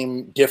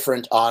seem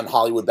different on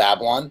Hollywood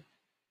Babylon.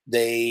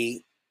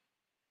 They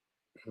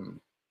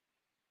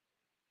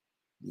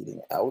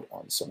leading out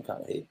on Some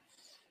Kind of Hate.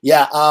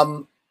 Yeah,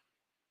 I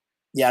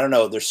don't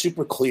know. They're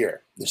super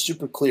clear. They're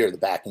super clear, the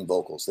backing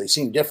vocals. They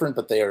seem different,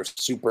 but they are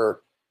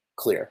super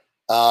clear.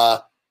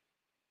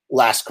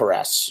 Last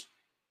Caress.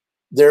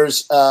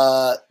 There's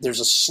a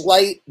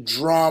slight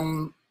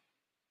drum,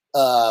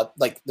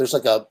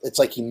 it's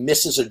like he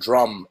misses a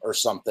drum or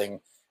something,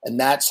 and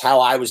that's how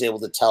I was able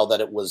to tell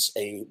that it was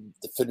a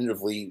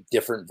definitively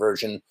different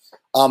version.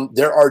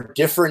 There are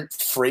different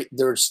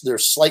there's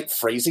slight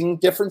phrasing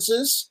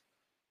differences.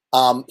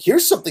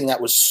 Here's something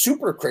that was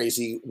super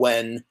crazy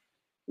when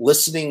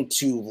listening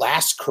to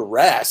Last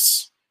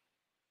Caress.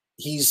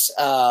 He's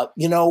I'm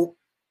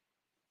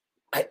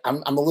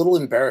a little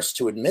embarrassed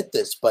to admit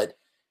this, but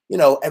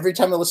every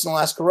time I listen to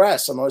Last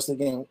Caress, I'm always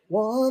thinking,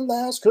 one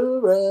last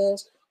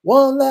caress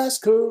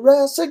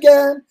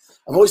again.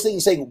 I'm always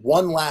saying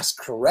one last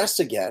caress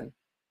again.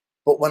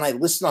 But when I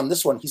listen on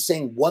this one, he's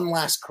saying one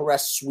last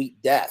caress, sweet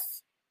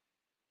death.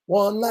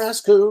 One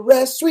last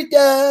caress, sweet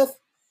death.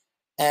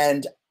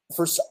 And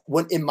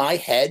when in my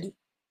head,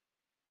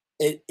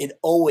 it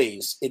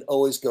always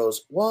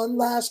goes, one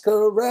last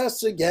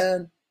caress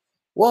again.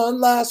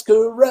 One last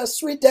caress,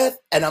 sweet death.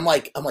 And I'm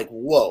like,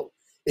 whoa.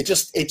 It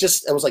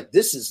was like,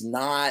 this is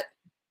not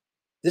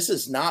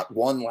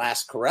one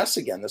last caress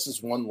again. This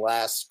is one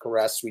last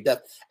caress, sweet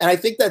death. And I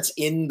think that's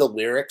in the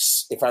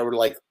lyrics. If I were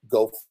to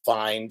go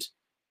find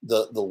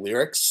the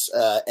lyrics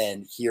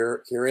and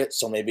hear it.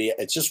 So maybe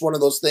it's just one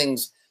of those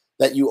things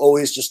that you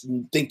always just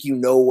think you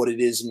know what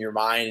it is in your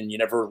mind and you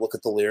never look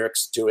at the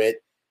lyrics to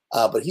it.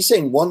 But he's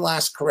saying "One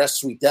Last Caress,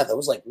 Sweet Death." I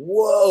was like,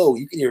 whoa,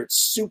 you can hear it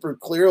super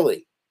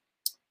clearly.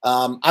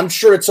 I'm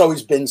sure it's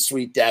always been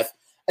Sweet Death.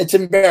 It's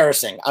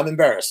embarrassing. I'm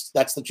embarrassed.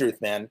 That's the truth,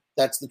 man.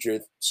 That's the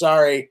truth.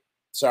 Sorry.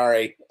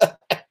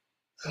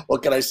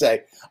 What can I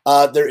say?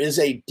 There is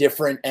a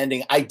different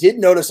ending. I did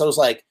notice, I was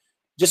like,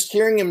 just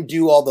hearing him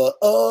do all the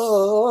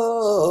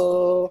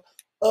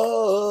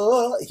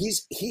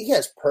he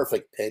has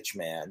perfect pitch,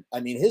 man. I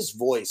mean, his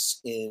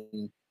voice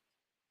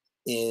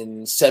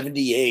in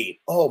 78,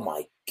 oh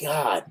my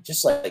God,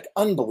 just like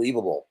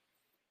unbelievable.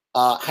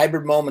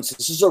 Hybrid Moments,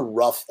 this is a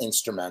rough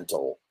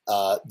instrumental.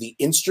 The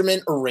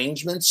instrument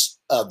arrangements,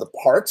 the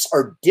parts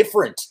are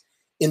different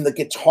in the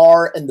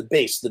guitar and the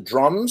bass. The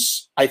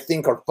drums, I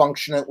think, are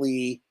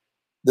functionally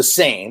the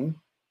same,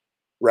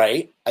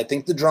 right? I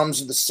think the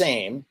drums are the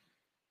same,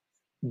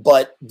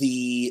 but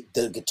the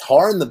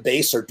guitar and the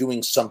bass are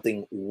doing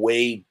something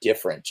way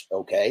different,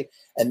 okay?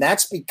 And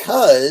that's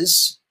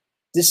because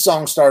this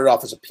song started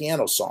off as a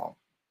piano song,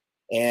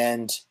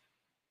 and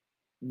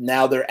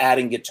now they're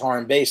adding guitar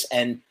and bass.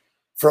 And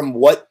from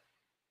what,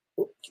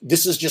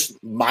 this is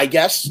just my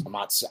guess. I'm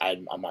not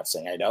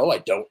saying I know. I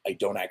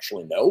don't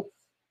actually know.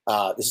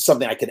 This is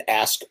something I could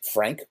ask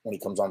Frank when he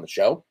comes on the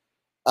show.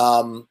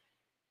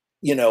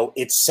 You know,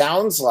 it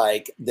sounds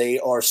like they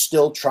are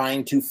still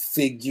trying to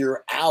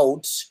figure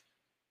out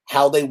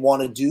how they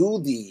want to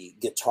do the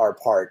guitar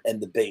part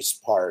and the bass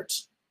part,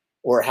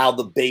 or how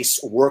the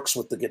bass works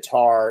with the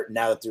guitar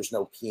now that there's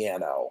no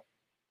piano.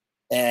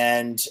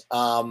 And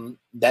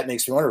that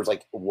makes me wonder,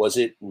 like, was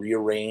it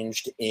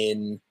rearranged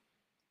in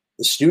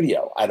the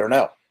studio? I don't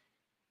know.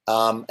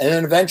 And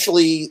then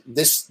eventually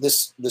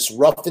this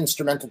rough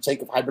instrumental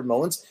take of Hybrid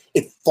Moments,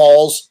 it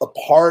falls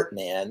apart,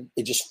 man.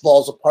 It just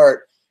falls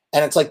apart.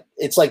 And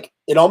it's like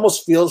it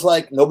almost feels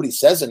like nobody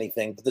says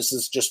anything, but this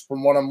is just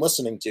from what I'm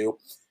listening to.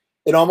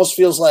 It almost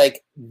feels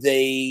like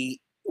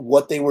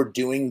what they were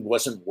doing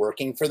wasn't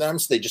working for them,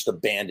 so they just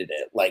abandoned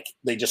it. Like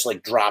they just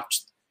like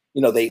dropped,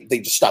 you know, they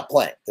just stopped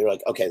playing. They were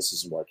like, okay, this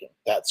isn't working,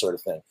 that sort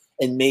of thing.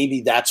 And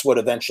maybe that's what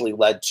eventually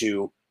led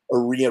to a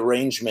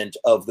rearrangement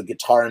of the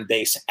guitar and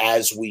bass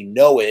as we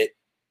know it,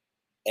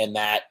 and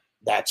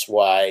that's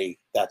what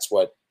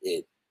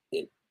it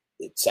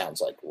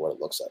sounds like, what it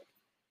looks like.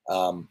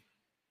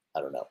 I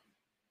don't know.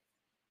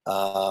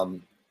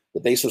 The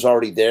bass was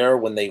already there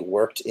when they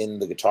worked in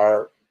the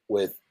guitar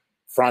with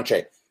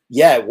Franche.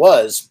 Yeah, it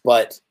was,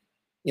 but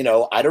you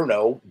know, I don't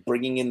know,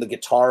 bringing in the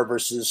guitar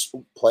versus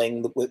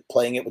playing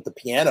it with the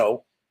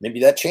piano, maybe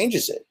that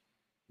changes it.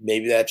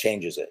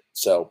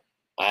 So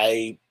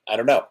I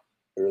don't know.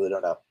 I really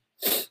don't know.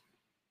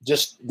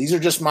 These are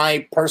just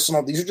my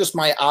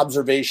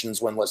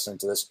observations when listening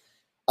to this.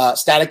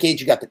 Static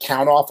Age, you got the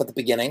count off at the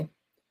beginning.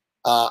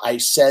 I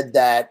said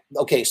that,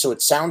 okay, so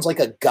it sounds like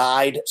a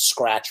guide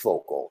scratch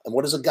vocal. And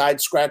what is a guide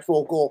scratch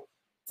vocal?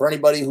 For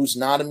anybody who's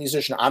not a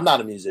musician, I'm not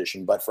a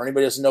musician, but for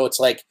anybody who doesn't know, it's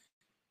like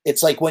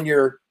when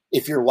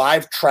if you're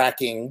live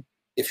tracking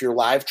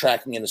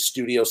in a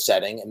studio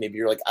setting, and maybe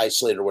you're like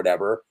isolated or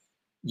whatever,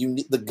 you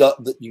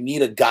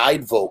need a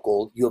guide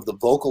vocal. You have the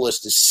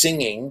vocalist is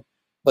singing,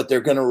 but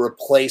they're going to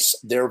replace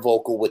their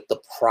vocal with the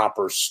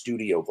proper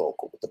studio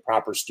vocal, with the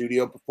proper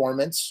studio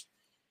performance.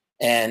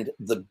 And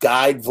the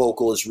guide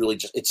vocal is really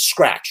just, it's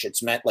scratch.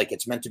 It's meant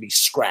to be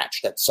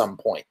scratched at some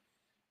point.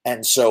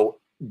 And so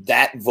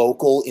that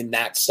vocal in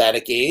that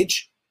Static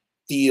Age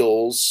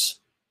feels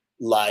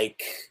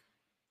like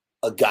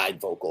a guide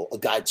vocal, a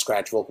guide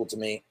scratch vocal to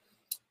me.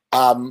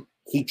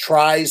 He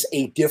tries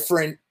a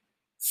different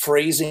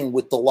phrasing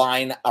with the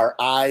line, "Our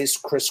eyes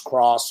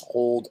crisscross,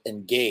 hold,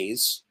 and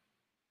gaze."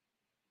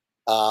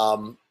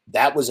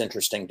 That was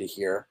interesting to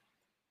hear.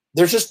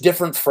 There's just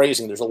different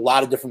phrasing. There's a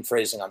lot of different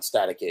phrasing on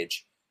Static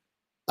Age.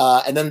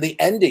 And then the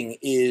ending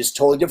is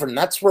totally different. And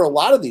that's for a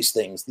lot of these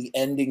things. The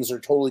endings are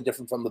totally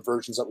different from the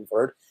versions that we've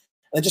heard.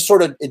 And it just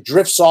sort of, it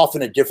drifts off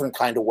in a different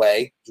kind of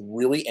way. It's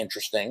really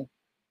interesting.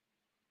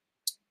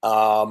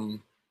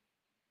 John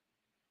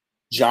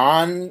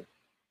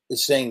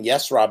is saying,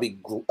 yes, Robbie,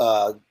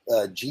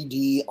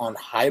 GD on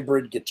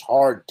hybrid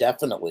guitar,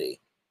 definitely.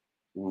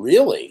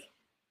 Really?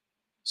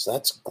 So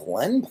that's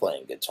Glenn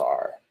playing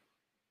guitar.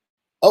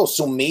 Oh,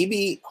 so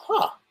maybe,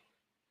 I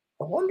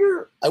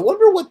wonder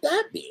what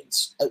that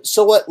means.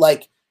 So what,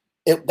 like,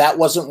 that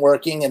wasn't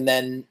working, and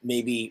then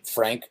maybe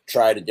Frank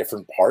tried a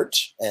different part,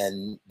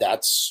 and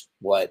that's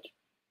what,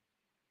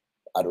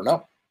 I don't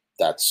know.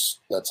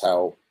 That's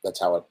how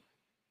it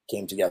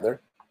came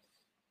together.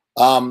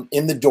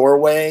 In the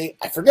Doorway,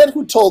 I forget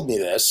who told me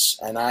this,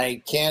 and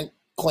I can't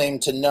claim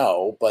to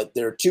know, but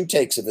there are two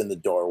takes of In the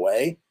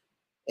Doorway,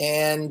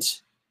 and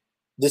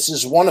this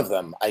is one of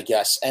them, I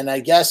guess. And I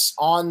guess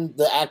on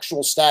the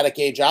actual Static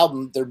Age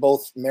album, they're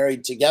both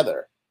married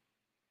together.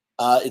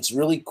 It's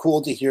really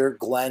cool to hear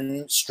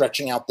Glenn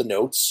stretching out the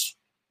notes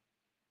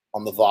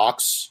on the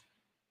Vox,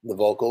 the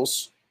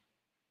vocals.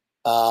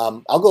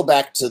 I'll go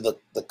back to the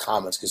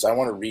comments because I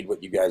want to read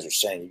what you guys are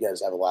saying. You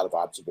guys have a lot of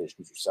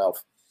observations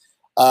yourself.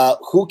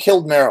 Who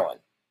Killed Marilyn?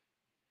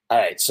 All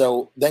right,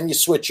 so then you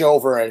switch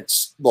over and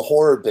it's the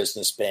Horror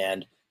Business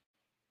Band.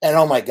 And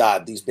oh my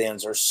God, these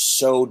bands are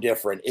so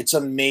different. It's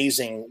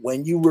amazing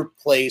when you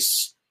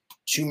replace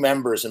two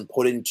members and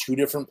put in two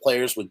different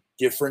players with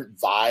different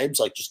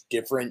vibes, like just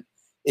different,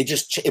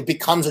 it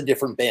becomes a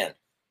different band.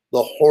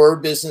 The Horror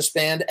Business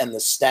Band and the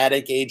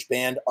Static Age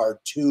Band are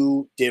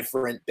two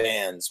different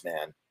bands,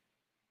 man.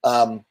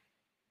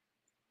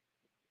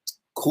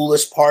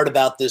 Coolest part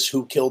about this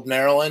Who Killed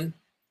Marilyn?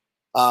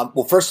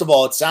 Well, first of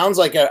all, it sounds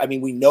like, I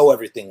mean, we know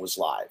everything was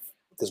live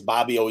because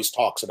Bobby always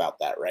talks about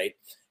that, right?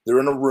 They're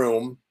in a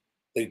room.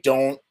 They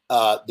don't,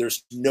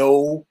 there's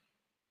no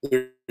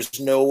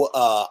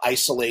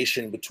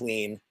isolation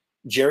between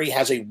Jerry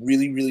has a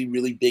really, really,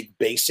 really big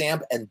bass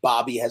amp and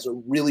Bobby has a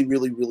really,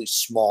 really, really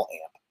small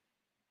amp.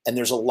 And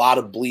there's a lot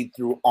of bleed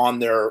through on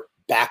their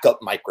backup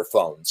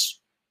microphones.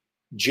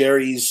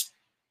 Jerry's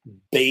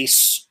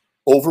bass,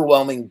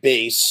 overwhelming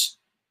bass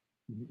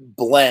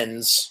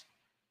blends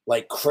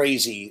like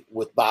crazy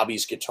with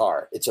Bobby's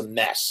guitar. It's a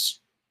mess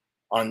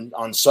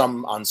on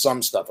some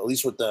stuff, at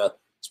least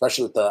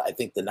especially with I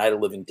think the Night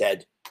of Living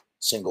Dead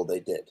single they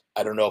did.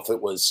 I don't know if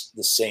it was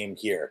the same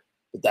here,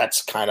 but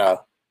that's the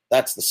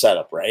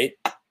setup, right?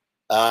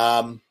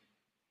 But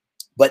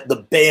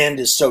the band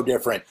is so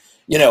different.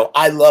 You know,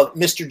 I love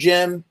Mr.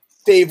 Jim,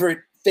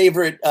 favorite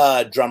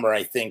drummer,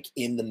 I think,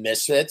 in the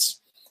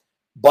Misfits.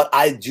 But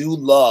I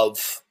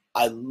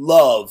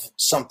love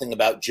something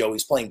about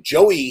Joey's playing.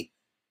 Joey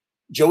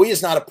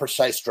is not a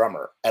precise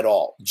drummer at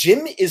all.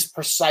 Jim is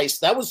precise.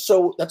 That's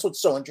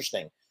what's so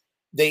interesting.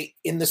 They,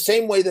 in the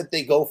same way that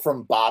they go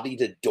from Bobby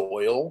to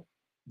Doyle,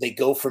 they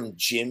go from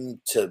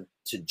Jim to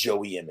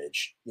Joey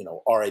Image. You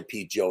know,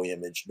 R.I.P. Joey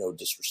Image, no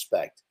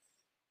disrespect.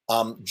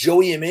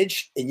 Joey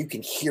Image, and you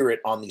can hear it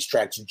on these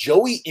tracks.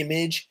 Joey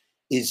Image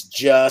is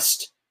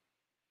just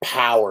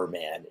power,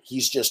 man.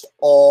 He's just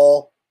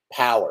all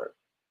power.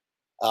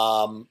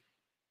 And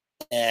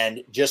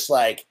just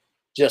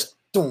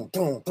boom,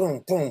 boom,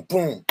 boom, boom,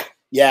 boom.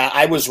 Yeah,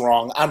 I was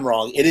wrong. I'm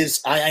wrong. It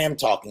is. I am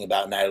talking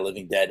about Night of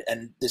Living Dead,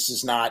 and this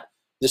was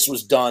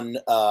done.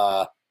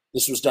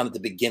 This was done at the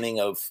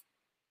beginning of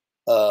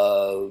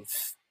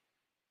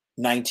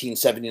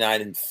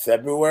 1979 in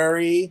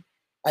February,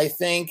 I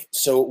think.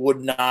 So it would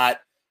not.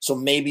 So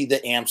maybe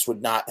the amps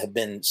would not have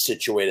been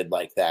situated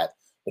like that.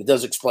 But it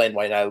does explain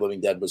why Night of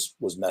Living Dead was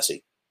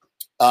messy.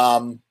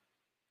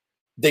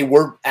 They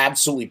were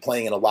absolutely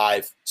playing in a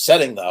live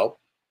setting, though.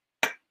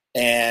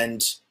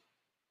 And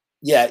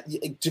yeah,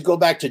 to go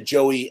back to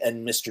Joey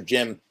and Mr.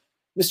 Jim,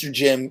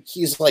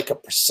 he's like a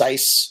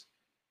precise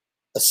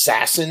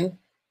assassin.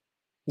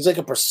 He's like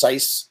a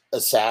precise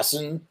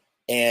assassin.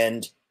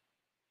 And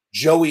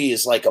Joey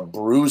is like a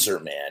bruiser,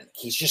 man.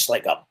 He's just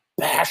like a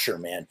basher,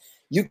 man.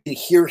 You can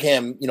hear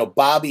him, you know,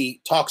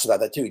 Bobby talks about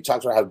that too. He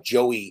talks about how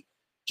Joey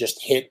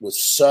just hit with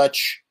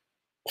such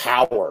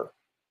power.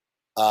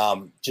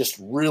 Just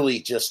really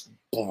just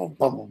boom,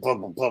 boom,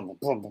 boom, boom, boom,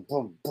 boom,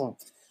 boom, boom.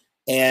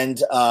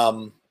 And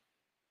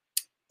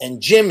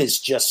Jim is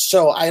just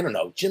so, I don't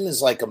know, Jim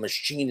is like a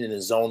machine in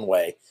his own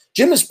way.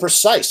 Jim is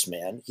precise,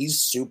 man.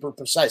 He's super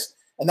precise.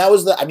 And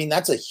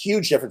that's a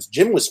huge difference.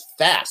 Jim was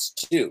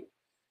fast too.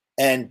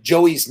 And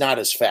Joey's not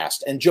as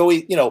fast. And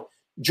Joey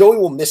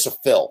will miss a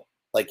fill.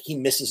 Like he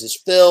misses his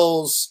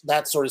fills,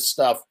 that sort of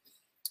stuff.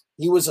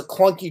 He was a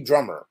clunky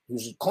drummer. He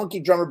was a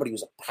clunky drummer, but he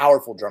was a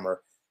powerful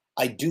drummer.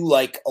 I do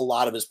like a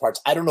lot of his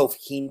parts. I don't know if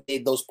he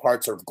made those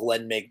parts or if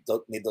Glenn made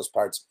those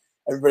parts.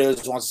 Everybody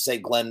always wants to say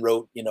Glenn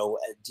wrote,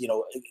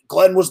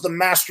 Glenn was the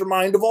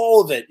mastermind of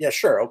all of it. Yeah,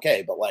 sure.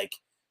 Okay. But I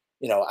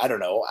don't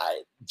know.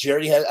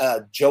 Joey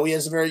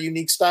has a very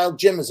unique style.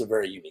 Jim has a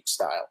very unique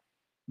style.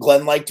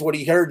 Glenn liked what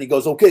he heard and he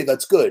goes, okay,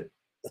 that's good.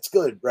 That's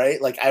good.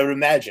 Right. Like I would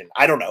imagine,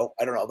 I don't know,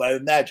 but I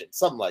would imagine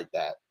something like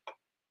that.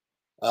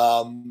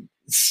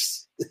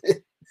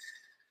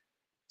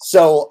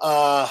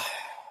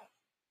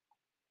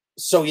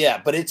 So yeah,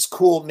 but it's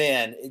cool,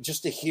 man.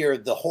 Just to hear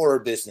the Horror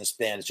Business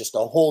Band is just a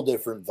whole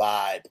different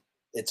vibe.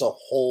 It's a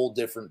whole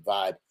different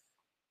vibe.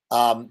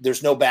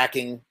 There's no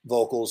backing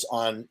vocals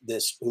on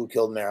this Who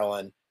Killed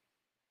Marilyn.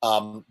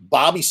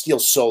 Bobby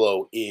Steele's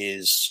solo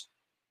is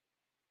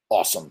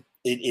awesome.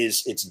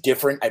 It's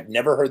different. I've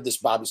never heard this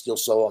Bobby Steele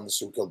solo on this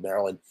Who Killed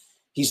Marilyn.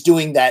 He's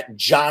doing that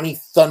Johnny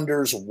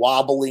Thunders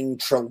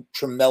wobbling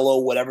tremolo,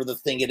 whatever the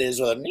thing it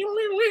is, or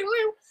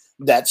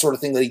that sort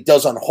of thing that he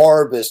does on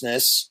Horror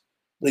Business.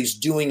 But he's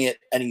doing it,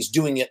 and he's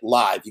doing it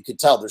live. You could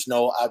tell. There's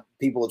no.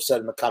 People have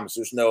said in the comments,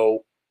 there's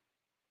no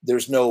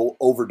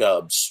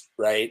overdubs,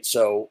 right?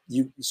 So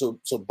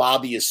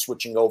Bobby is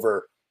switching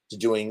over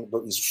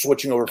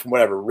from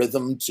whatever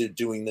rhythm to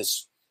doing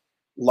this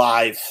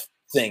live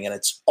thing, and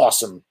it's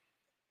awesome.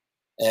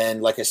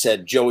 And like I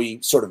said,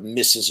 Joey sort of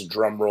misses a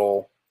drum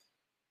roll.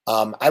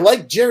 I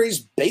like Jerry's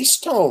bass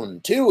tone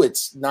too.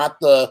 It's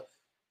not the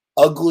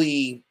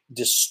ugly,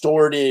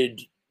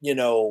 distorted,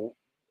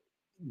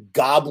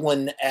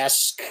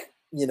 goblin-esque,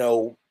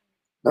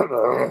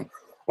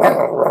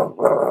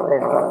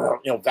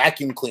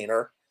 vacuum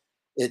cleaner.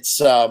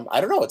 It's I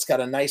don't know, it's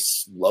got a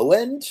nice low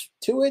end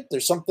to it.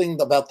 There's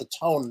something about the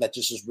tone that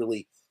just is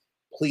really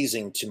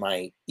pleasing to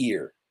my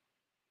ear.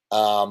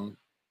 And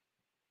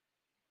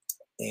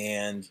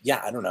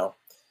yeah, I don't know.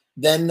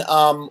 Then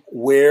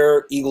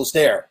Where Eagles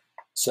Dare.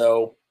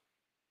 So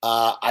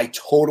I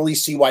totally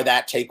see why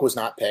that take was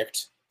not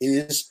picked. It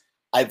is,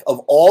 of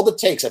all the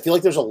takes, I feel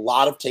like there's a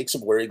lot of takes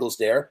of Where Eagles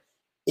Dare.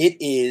 It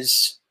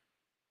is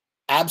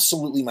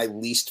absolutely my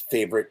least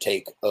favorite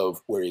take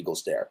of Where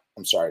Eagles Dare.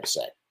 I'm sorry to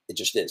say. It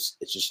just is.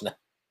 It's just not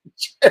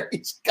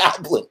Jerry's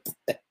Goblin.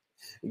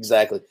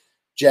 Exactly.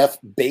 Jeff,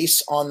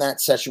 base on that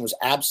session was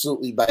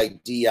absolutely by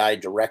DI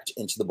direct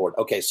into the board.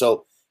 Okay,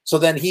 so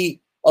then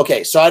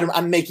so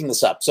I'm making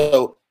this up.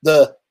 So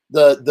the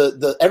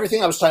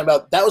everything I was talking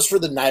about, that was for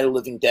the Night of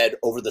Living Dead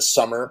over the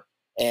summer,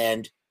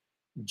 and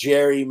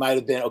Jerry might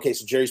have been okay.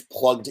 So Jerry's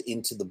plugged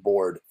into the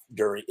board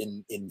during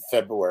in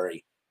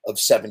February of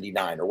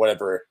 79 or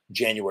whatever,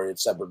 January of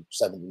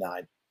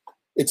 79.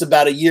 It's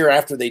about a year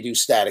after they do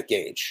Static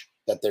Age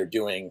that they're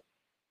doing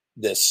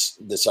this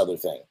other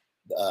thing,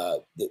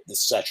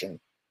 this session.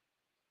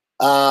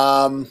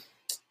 I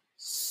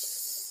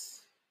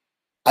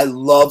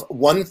love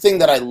one thing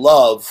that I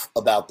love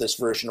about this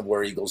version of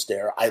Where Eagles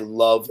Dare. I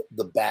love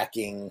the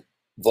backing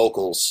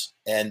vocals,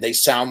 and they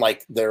sound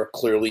like they're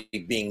clearly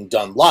being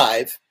done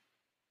live.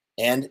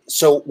 And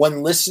so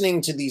when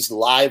listening to these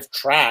live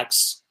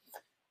tracks,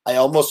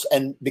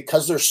 and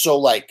because they're so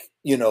like,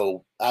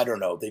 I don't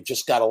know, they've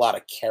just got a lot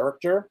of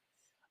character.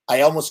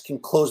 I almost can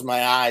close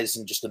my eyes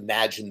and just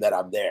imagine that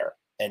I'm there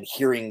and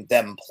hearing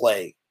them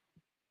play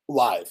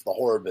live, the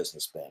Horror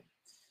Business Band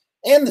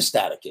and the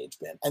Static Age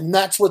Band. And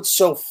that's what's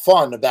so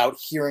fun about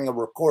hearing a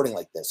recording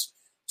like this.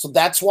 So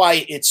that's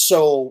why it's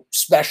so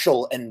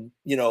special and,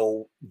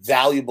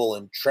 valuable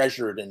and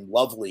treasured and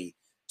lovely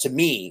to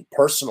me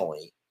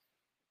personally.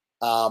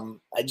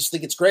 I just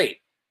think it's great.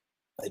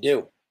 I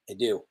do.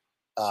 Hearing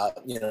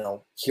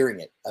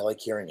it. I like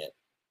hearing it.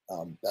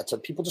 That's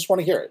what people just want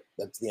to hear it.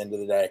 That's the end of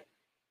the day.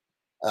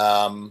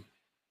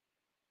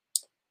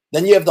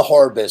 Then you have the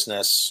Horror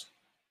Business,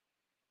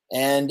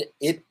 and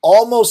it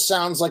almost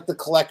sounds like the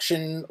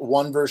Collection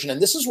 1 version.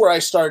 And this is where I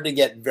started to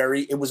get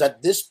it was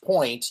at this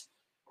point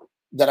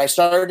that I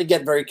started to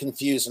get very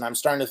confused. And I'm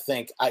starting to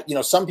think,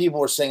 some people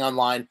were saying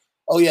online,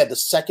 oh yeah, the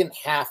second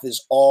half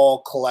is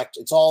all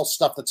it's all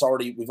stuff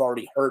we've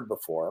already heard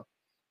before.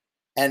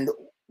 And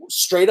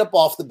straight up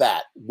off the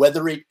bat,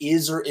 whether it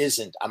is or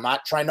isn't, I'm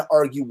not trying to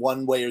argue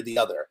one way or the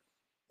other.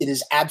 It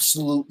is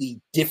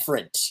absolutely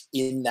different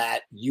in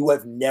that you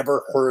have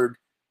never heard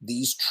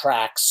these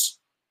tracks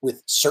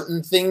with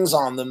certain things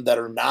on them that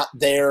are not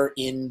there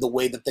in the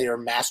way that they are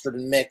mastered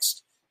and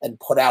mixed and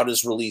put out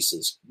as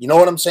releases. You know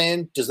what I'm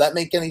saying? Does that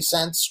make any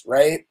sense?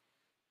 Right?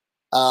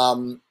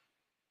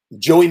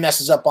 Joey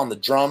messes up on the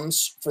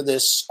drums for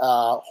this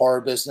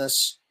Horror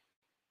Business.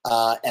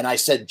 And I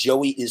said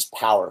Joey is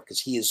power because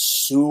he is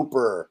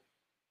super.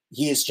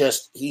 He's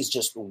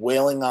just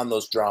wailing on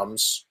those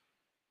drums.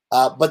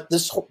 But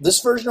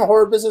this version of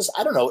Horror Business,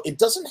 I don't know. It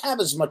doesn't have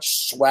as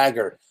much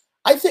swagger.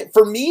 I think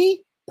for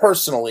me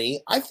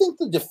personally, I think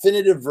the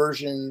definitive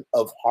version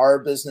of Horror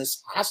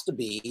Business has to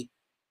be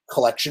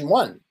Collection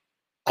 1.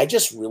 I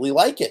just really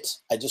like it.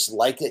 I just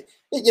like it.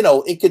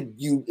 It could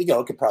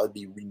probably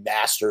be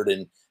remastered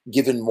and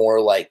given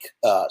more like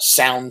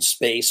sound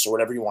space or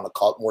whatever you want to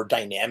call it, more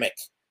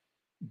dynamics,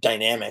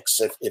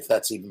 if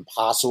that's even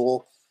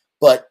possible.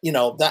 But I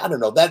don't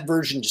know, that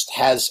version just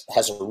has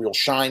a real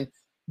shine.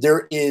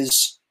 There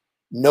is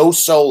no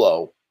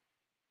solo,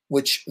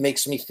 which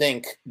makes me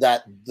think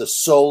that the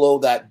solo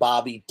that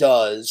Bobby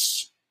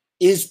does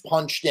is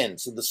punched in.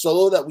 So the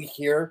solo that we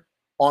hear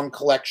on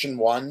Collection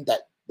 1,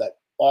 that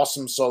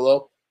awesome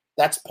solo,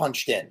 that's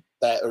punched in.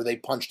 Or they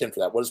punched in for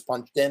that. What is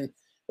punched in?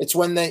 It's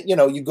when they,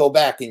 you go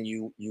back and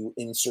you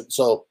insert.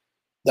 So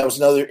that was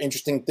another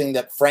interesting thing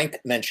that Frank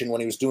mentioned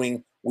when he was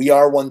doing We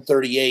Are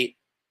 138.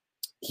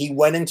 He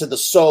went into the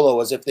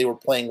solo as if they were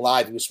playing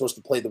live. He was supposed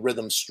to play the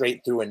rhythm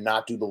straight through and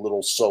not do the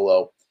little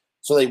solo.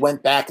 So they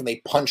went back and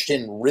they punched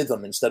in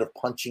rhythm instead of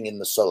punching in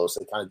the solo. So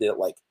they kind of did it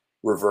like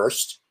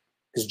reversed,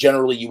 because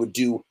generally you would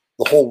do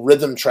the whole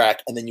rhythm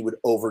track and then you would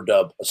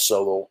overdub a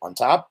solo on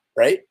top,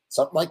 right?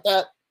 Something like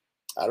that.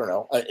 I don't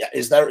know.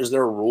 Is there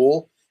a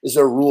rule? Is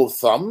there a rule of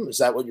thumb? Is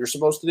that what you're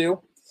supposed to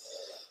do?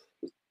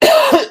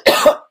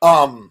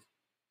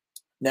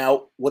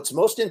 Now, what's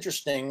most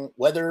interesting,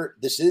 whether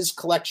this is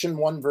Collection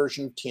 1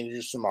 version of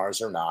Teenagers from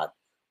Mars or not,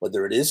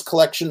 whether it is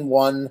Collection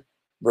 1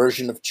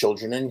 version of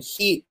Children in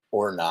Heat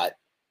or not,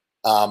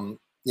 and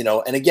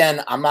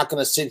again, I'm not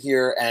going to sit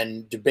here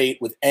and debate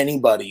with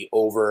anybody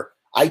over.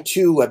 I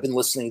too have been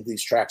listening to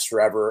these tracks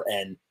forever,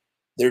 and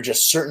they're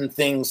just certain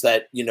things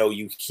that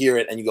you hear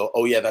it and you go,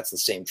 oh yeah, that's the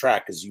same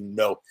track, because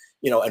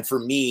and for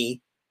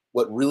me,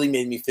 what really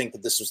made me think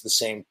that this was the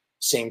same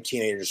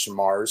Teenagers from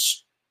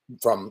Mars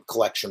from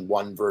Collection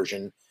 1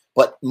 version,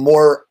 but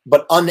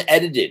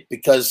unedited,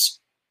 because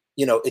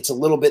it's a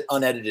little bit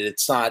unedited.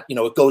 It's not,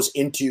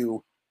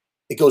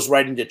 it goes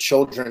right into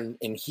Children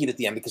in Heat at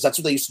the end, because that's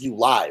what they used to do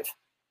live.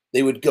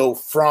 They would go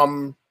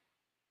from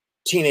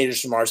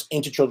Teenagers from Mars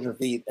into Children of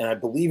Heat. And I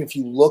believe if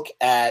you look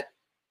at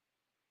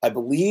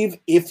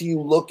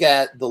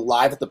the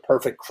Live at the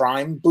Perfect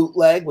Crime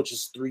bootleg, which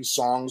is 3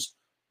 songs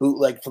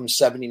bootleg from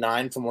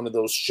 79 from one of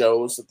those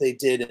shows that they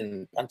did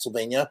in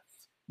Pennsylvania,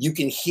 you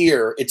can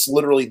hear it's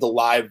literally the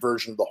live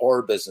version of the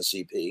Horror Business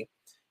EP.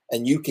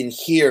 And you can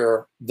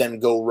hear them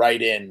go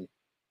right in.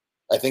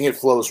 I think it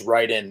flows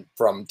right in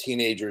from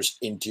Teenagers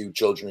into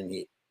Children in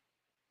Heat.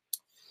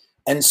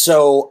 And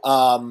so,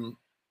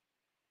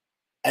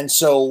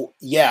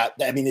 yeah,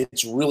 I mean,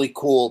 it's really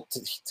cool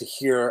to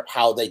hear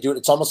how they do it.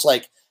 It's almost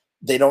like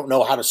they don't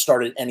know how to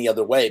start it any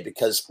other way,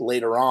 because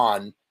later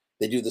on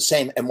they do the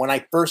same. And when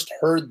I first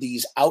heard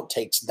these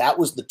outtakes, that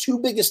was the 2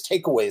 biggest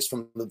takeaways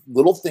from the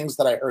little things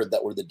that I heard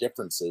that were the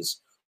differences.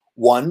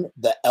 One,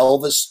 the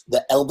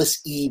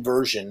Elvis-y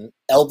version,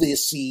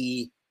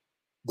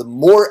 the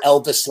more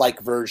Elvis-like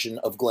version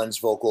of Glenn's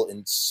vocal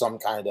in Some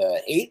Kind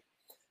of Hate,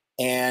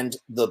 and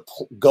the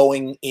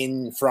going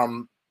in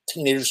from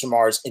Teenagers from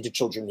Mars into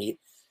Children of Heat.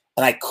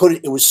 And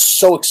it was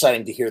so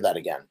exciting to hear that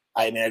again.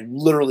 I mean, I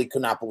literally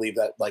could not believe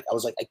that. Like, I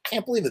was like, I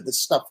can't believe that this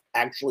stuff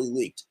actually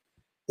leaked.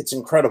 It's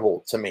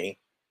incredible to me.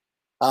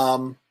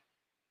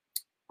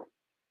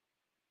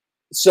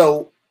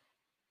 So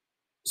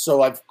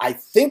I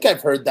think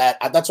I've heard that.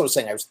 That's what I was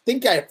saying. I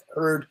think I've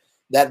heard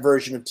that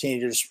version of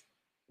Teenagers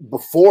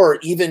before,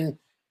 even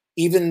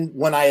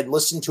when I had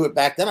listened to it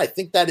back then. I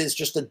think that is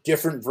just a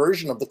different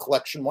version of the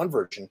Collection 1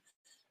 version.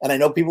 And I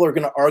know people are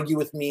going to argue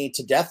with me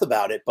to death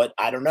about it, but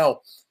I don't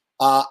know.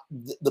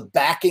 The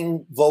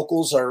backing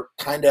vocals are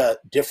kind of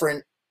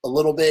different a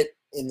little bit,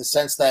 in the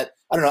sense that,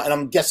 I don't know, and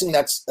I'm guessing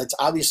that's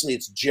obviously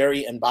it's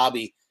Jerry and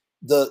Bobby.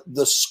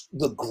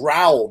 The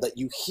growl that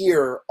you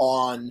hear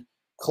on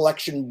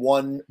Collection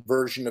 1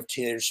 version of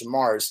Teenagers from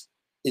Mars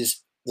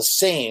is the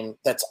same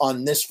that's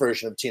on this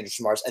version of Teenagers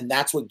from Mars, and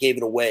that's what gave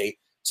it away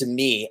to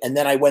me. And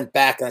then I went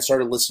back and I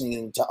started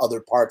listening to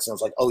other parts, and I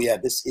was like, oh yeah,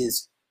 this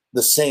is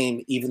the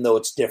same, even though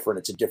it's different.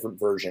 It's a different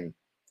version.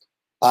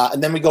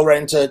 And then we go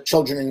right into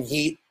Children in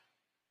Heat,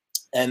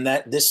 and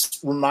this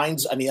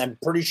reminds, I mean, I'm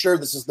pretty sure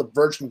this is the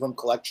version from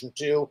Collection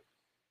 2.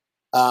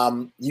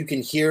 You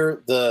can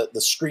hear the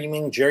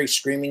screaming, Jerry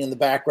screaming in the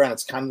background.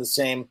 It's kind of the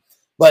same.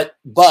 But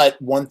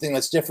one thing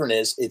that's different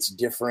is it's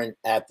different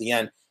at the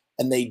end,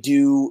 and they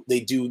do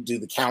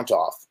the count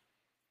off.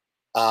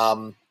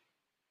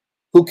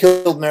 Who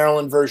Killed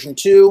Marilyn version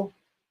 2?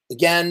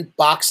 Again,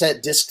 box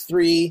set disc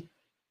 3.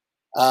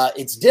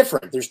 It's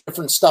different. There's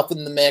different stuff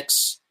in the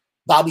mix.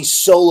 Bobby's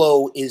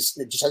solo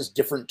it just has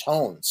different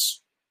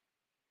tones.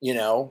 You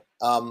know,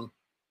 I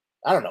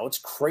don't know. It's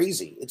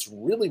crazy. It's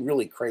really,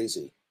 really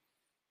crazy.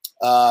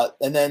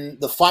 And then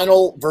the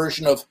final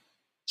version of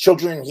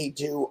Children in Heat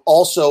 2,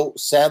 also,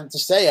 sad to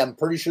say, I'm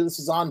pretty sure this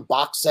is on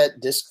box set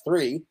disc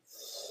 3,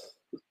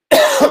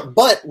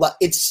 but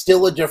it's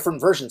still a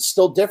different version. It's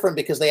still different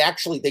because they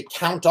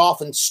count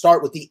off and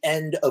start with the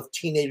end of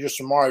Teenagers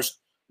from Mars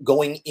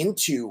going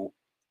into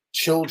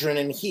Children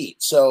in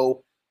Heat.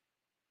 So,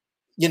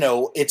 you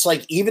know, it's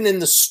like even in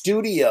the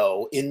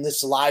studio, in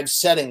this live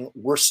setting,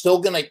 we're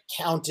still going to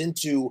count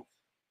into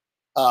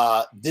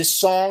this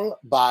song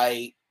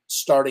by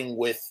starting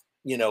with,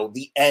 you know,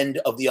 the end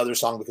of the other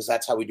song, because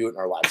that's how we do it in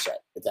our live set,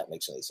 if that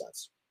makes any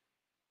sense.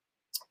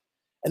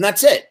 And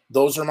that's it.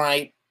 Those are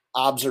my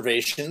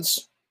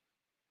observations.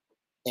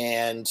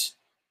 And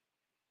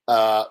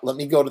let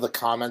me go to the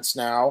comments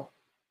now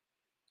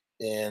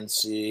and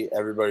see.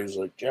 Everybody's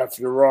like, Jeff,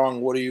 you're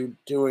wrong. What are you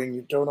doing?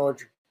 You don't know what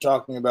you're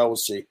talking about. We'll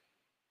see.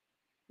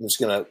 I'm just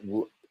going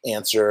to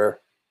answer.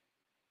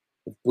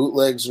 If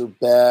bootlegs are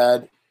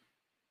bad.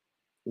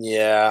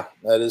 Yeah,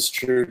 that is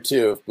true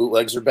too. If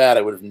bootlegs are bad,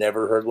 I would have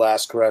never heard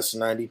Last Caress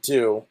in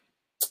 92.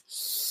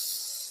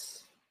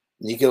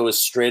 Nico is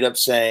straight up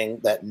saying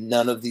that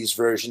none of these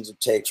versions of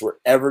takes were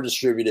ever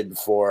distributed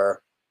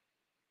before.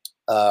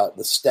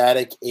 The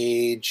Static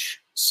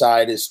Age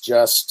side is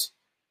just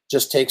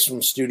takes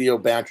from studio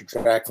boundary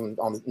track from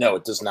on. No,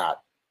 it does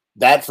not.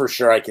 That for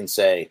sure I can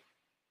say.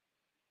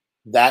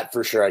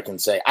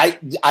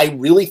 I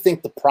really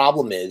think the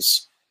problem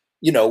is,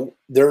 you know,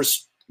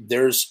 there's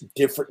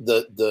different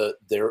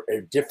there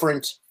are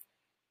different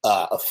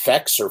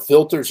effects or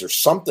filters or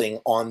something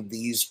on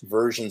these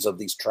versions of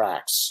these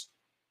tracks,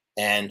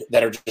 and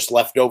that are just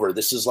left over.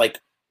 This is like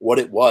what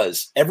it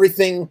was.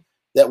 Everything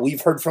that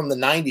we've heard from the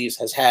 90s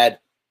has had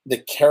the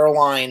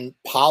Caroline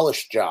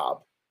polish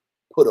job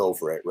put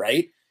over it,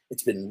 right?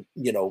 It's been,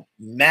 you know,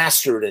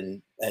 mastered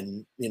and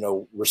you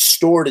know,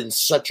 restored in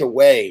such a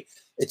way.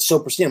 It's so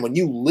pristine. When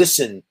you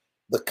listen,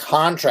 the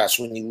contrast,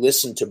 when you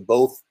listen to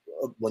both,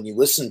 when you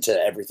listen to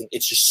everything,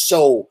 it's just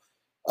so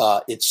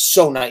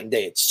night and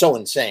day. It's so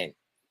insane.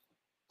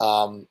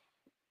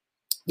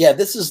 Yeah,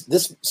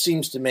 this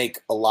seems to make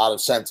a lot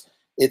of sense.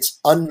 It's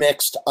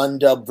unmixed,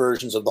 undubbed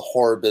versions of the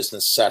Horror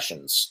Business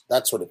sessions.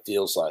 That's what it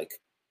feels like,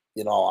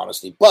 in all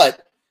honesty.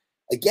 But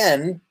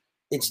again,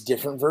 it's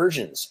different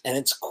versions, and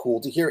it's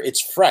cool to hear.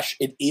 It's fresh.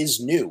 It is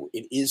new.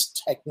 It is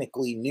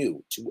technically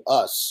new to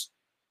us,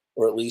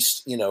 or at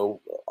least, you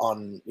know,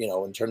 on, you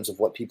know, in terms of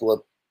what people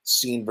have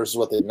seen versus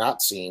what they've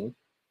not seen.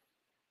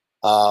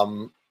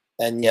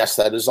 And yes,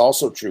 that is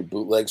also true.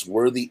 Bootlegs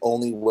were the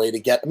only way to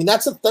get. I mean,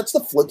 that's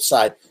the flip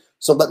side.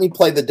 So let me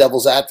play the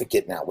devil's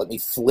advocate now. Let me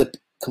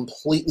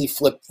completely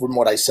flip from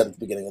what I said at the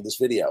beginning of this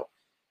video.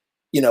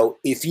 You know,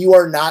 if you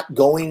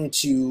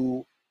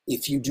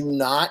do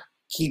not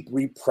keep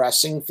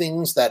repressing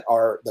things that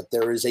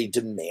there is a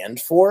demand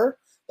for,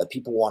 that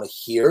people want to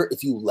hear,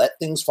 if you let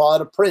things fall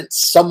out of print,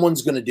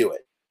 someone's going to do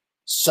it.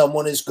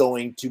 Someone is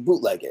going to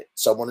bootleg it.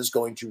 Someone is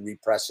going to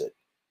repress it.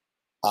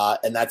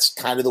 And that's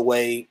kind of the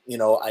way, you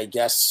know, I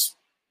guess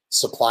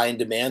supply and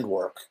demand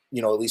work,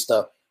 you know, at least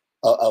a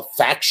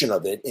faction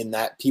of it, in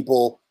that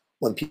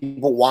when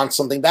people want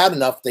something bad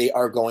enough, they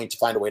are going to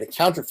find a way to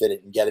counterfeit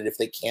it and get it if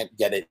they can't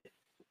get it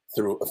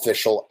through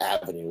official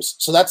avenues.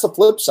 So that's the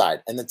flip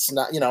side. And it's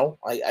not, you know,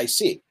 I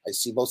see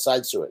both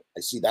sides to it. I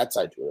see that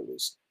side to it, at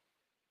least.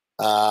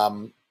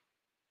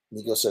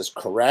 Nico says,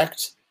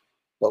 correct.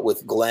 But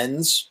with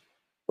Glenn's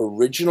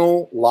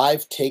original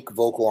live take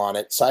vocal on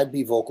it, side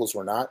B vocals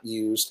were not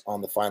used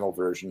on the final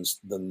versions.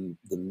 The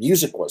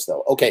music was,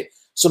 though. Okay,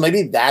 so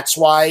maybe that's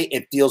why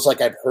it feels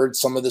like I've heard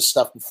some of this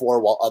stuff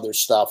before, while other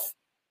stuff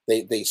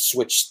they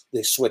switched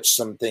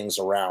some things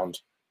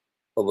around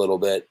a little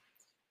bit.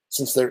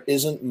 Since there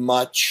isn't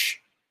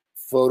much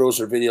photos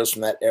or videos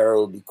from that era,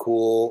 it would be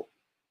cool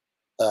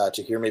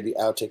to hear maybe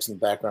outtakes in the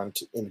background.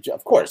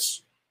 Of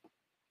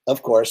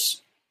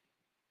course.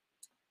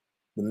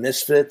 The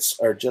Misfits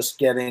are just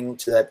getting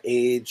to that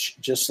age,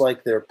 just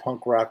like their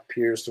punk rock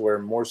peers, to where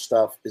more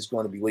stuff is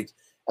going to be leaked.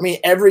 I mean,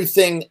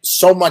 everything,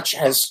 so much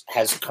has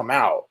come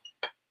out.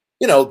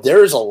 You know,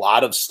 there's a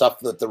lot of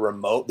stuff there's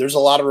a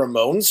lot of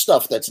Ramones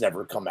stuff that's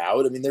never come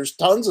out. I mean, there's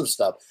tons of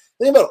stuff.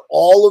 Think about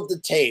all of the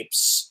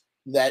tapes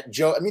that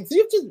Joe, I mean, you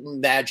have to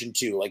imagine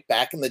too, like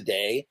back in the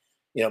day,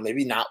 you know,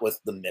 maybe not with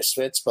the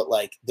Misfits, but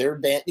like their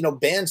band, you know,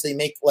 bands, they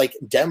make like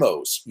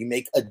demos. You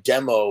make a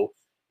demo,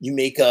 you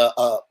make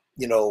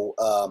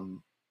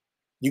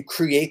you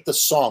create the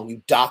song,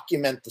 you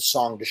document the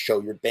song to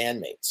show your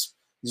bandmates.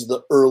 These are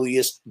the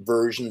earliest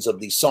versions of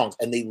these songs,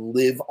 and they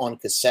live on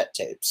cassette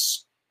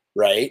tapes,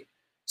 right?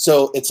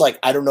 So it's like,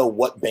 I don't know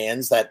what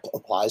bands that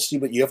applies to,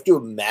 but you have to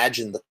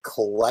imagine the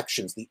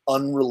collections, the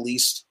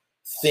unreleased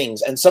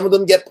things. And some of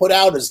them get put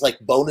out as like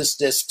bonus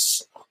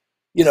discs,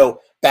 you know,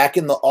 back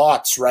in the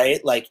aughts, right?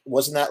 Like,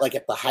 wasn't that like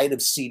at the height of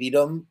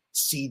CDdom,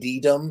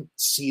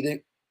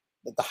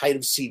 at the height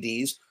of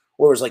CDs,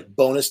 where it was like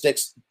bonus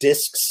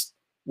discs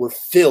were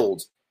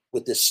filled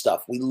with this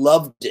stuff. We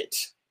loved it.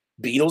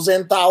 Beatles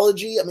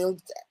anthology, I mean,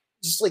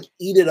 just like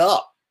eat it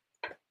up,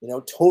 you know,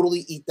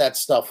 totally eat that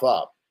stuff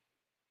up.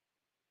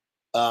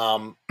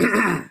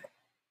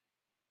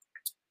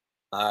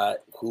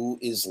 Who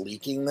is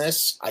leaking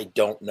this? I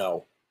don't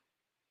know.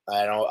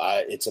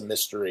 It's a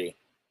mystery.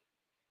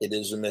 It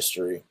is a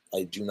mystery.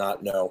 I do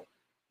not know.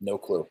 No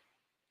clue.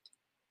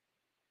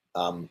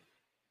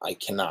 I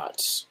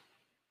cannot.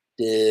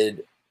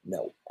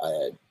 No,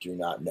 I do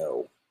not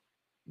know.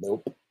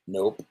 Nope.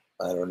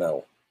 I don't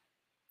know.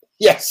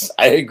 Yes,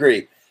 I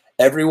agree.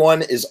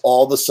 Everyone is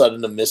all of a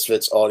sudden a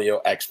Misfits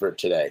audio expert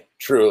today.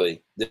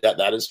 Truly.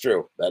 That is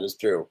true. That is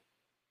true.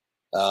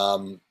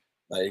 I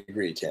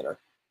agree, Tanner.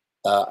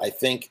 I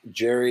think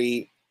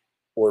Jerry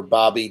or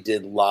Bobby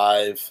did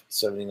live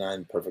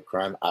 79 Perfect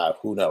Crime.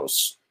 Who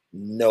knows?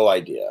 No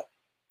idea.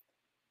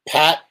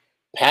 Pat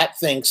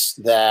thinks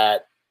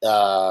that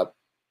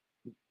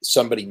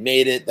somebody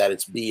made it, that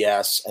it's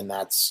BS, and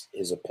that's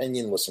his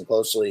opinion. Listen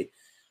closely.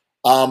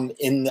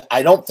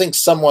 I don't think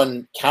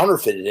someone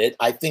counterfeited it.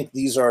 I think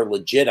these are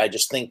legit. I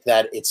just think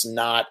that it's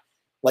not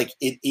like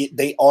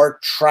they are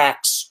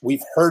tracks.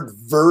 We've heard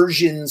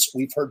versions,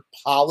 we've heard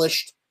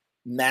polished,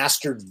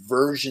 mastered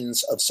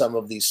versions of some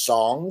of these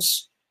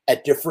songs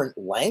at different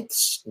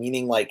lengths,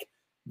 meaning like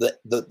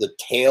the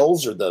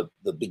tails or the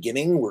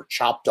beginning were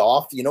chopped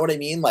off. You know what I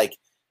mean? Like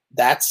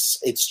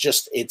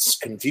it's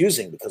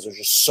confusing because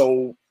there's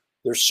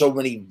so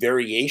many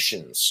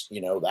variations,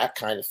 you know, that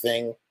kind of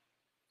thing.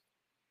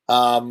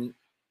 Only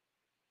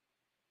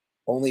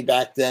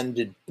back then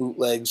did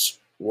bootlegs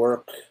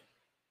work,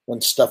 when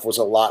stuff was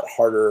a lot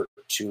harder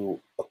to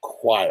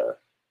acquire.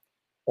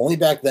 Only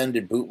back then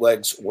did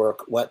bootlegs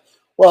work.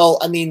 Well,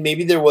 I mean,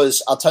 maybe there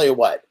was. I'll tell you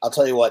what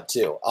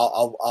too.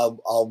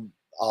 I'll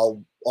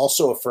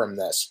also affirm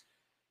this.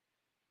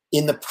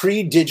 In the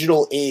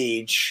pre-digital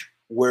age,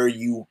 where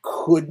you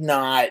could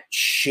not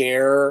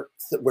share,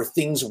 where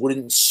things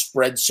wouldn't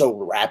spread so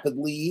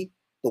rapidly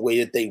the way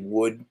that they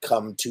would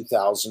come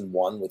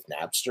 2001 with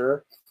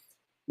Napster,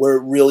 where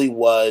it really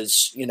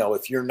was, you know,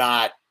 if you're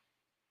not,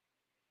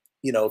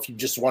 you know, if you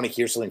just want to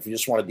hear something, if you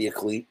just want to be a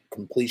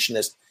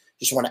completionist,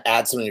 just want to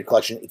add something to your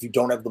collection, if you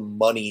don't have the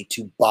money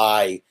to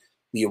buy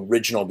the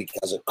original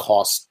because it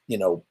costs, you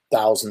know,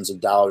 thousands of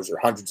dollars or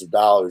hundreds of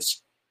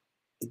dollars,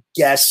 I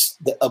guess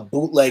a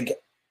bootleg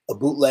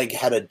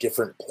had a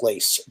different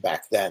place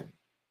back then.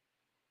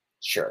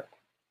 Sure.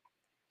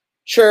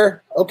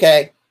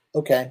 Okay.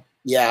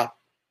 Yeah.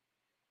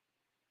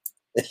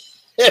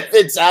 If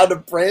it's out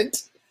of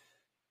print,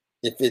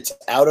 If it's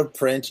out of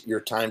print,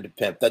 your time to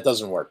pimp. That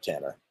doesn't work,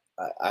 Tanner.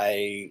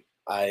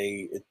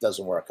 It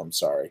doesn't work. I'm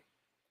sorry.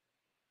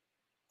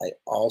 I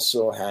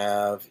also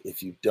have,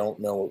 if you don't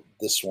know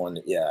this one,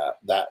 yeah,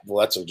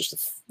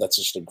 that's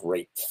just a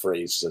great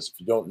phrase. It says, if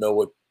you don't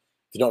know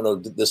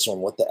this one,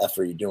 what the F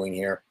are you doing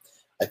here?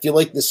 I feel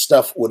like this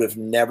stuff would have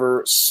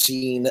never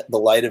seen the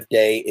light of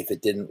day if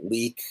it didn't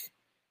leak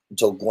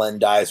until Glenn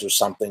dies or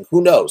something.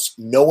 Who knows?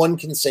 No one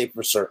can say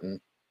for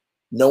certain.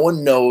 No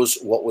one knows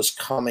what was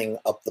coming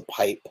up the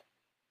pipe.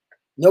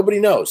 Nobody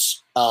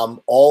knows.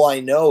 All I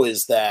know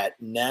is that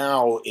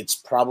now it's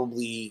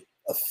probably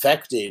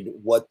affected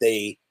what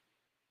they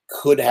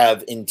could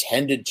have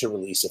intended to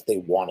release if they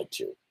wanted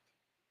to.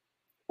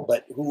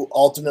 But who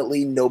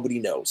ultimately nobody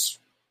knows.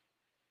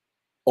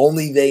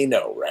 Only they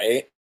know,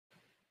 right?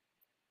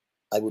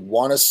 I would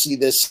want to see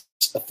this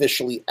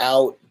officially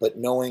out, but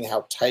knowing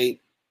how tight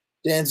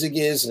Danzig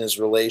is and his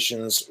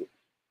relations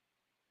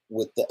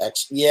with the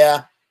ex,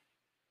 yeah,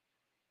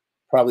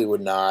 probably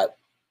would not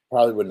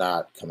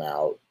come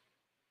out.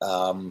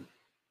 I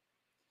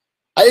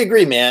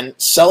agree, man.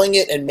 Selling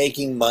it and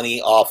making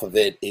money off of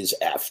it is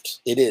effed.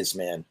 It is,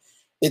 man.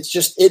 It's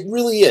just, it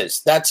really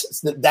is.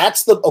 That's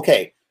the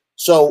okay.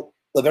 So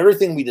of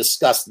everything we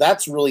discussed,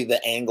 that's really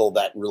the angle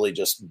that really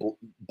just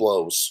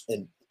blows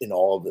in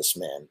all of this,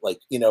 man. Like,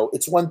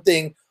 it's one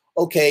thing.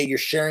 Okay, you're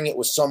sharing it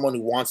with someone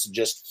who wants to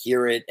just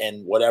hear it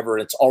and whatever.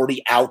 It's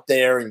already out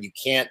there, and you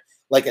can't.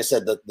 Like I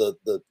said,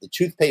 the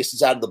toothpaste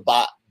is out of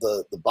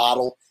the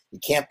bottle. You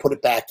can't put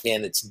it back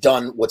in. It's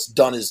done. What's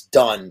done is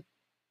done.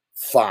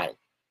 Fine.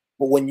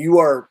 But when you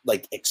are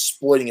like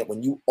exploiting it,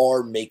 when you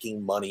are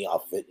making money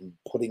off of it and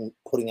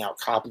putting out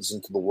copies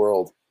into the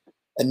world,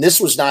 and this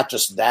was not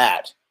just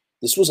that.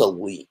 This was a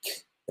leak.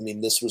 I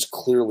mean, this was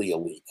clearly a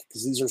leak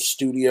because these are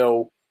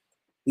studio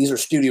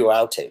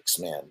outtakes,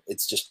 man.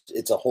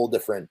 It's a whole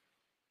different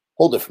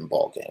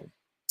ball game.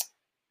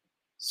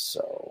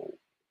 So,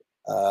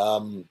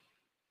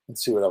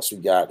 let's see what else we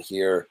got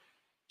here.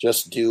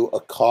 Just do a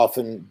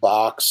coffin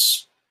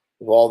box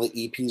of all the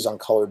EPs on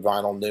colored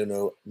vinyl.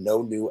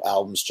 No new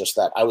albums. Just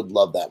that. I would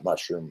love that,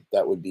 Mushroom.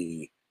 That would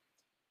be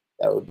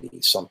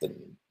something.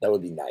 That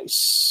would be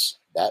nice.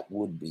 That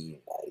would be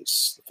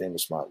nice. The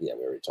famous mod. Yeah,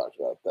 we already talked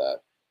about that.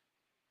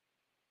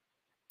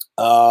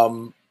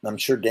 I'm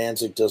sure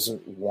Danzig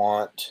doesn't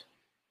want,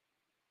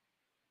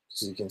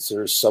 because he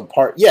considers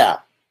subpart. Yeah,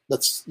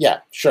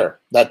 sure.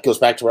 That goes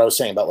back to what I was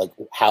saying about like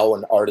how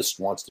an artist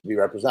wants to be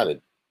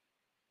represented.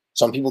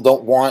 Some people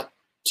don't want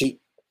to,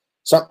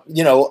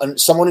 and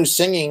someone who's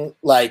singing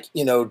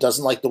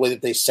doesn't like the way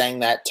that they sang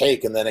that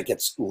take, and then it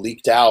gets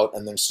leaked out,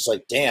 and then it's just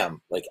like,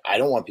 damn, like I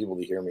don't want people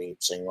to hear me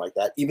sing like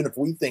that, even if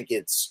we think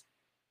it's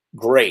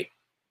great.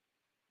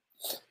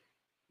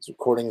 These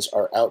recordings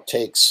are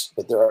outtakes,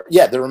 but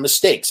there are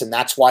mistakes, and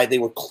that's why they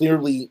were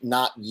clearly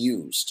not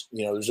used.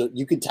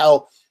 You can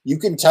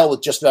tell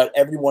with just about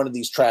every one of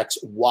these tracks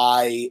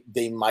why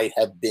they might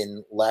have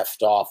been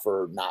left off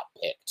or not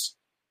picked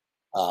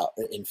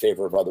in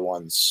favor of other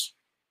ones.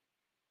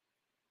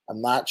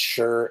 I'm not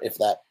sure if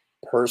that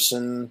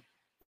person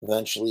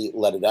eventually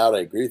let it out. I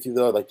agree with you,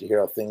 though. I'd like to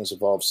hear how things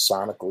evolve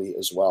sonically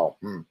as well.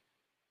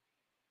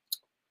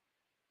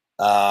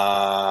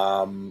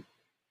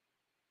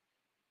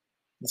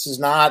 This is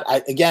not,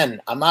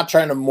 I'm not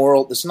trying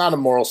to this is not a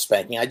moral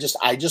spanking. I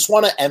just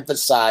want to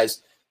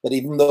emphasize that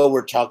even though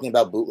we're talking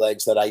about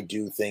bootlegs, that I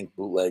do think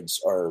bootlegs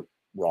are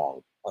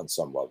wrong on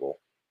some level.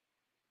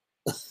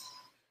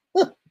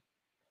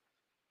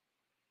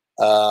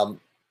 No,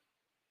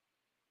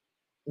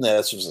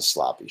 this was a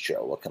sloppy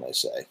show. What can I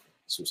say?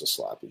 This was a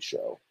sloppy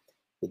show.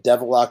 The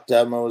Devil-Lock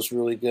demo is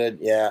really good.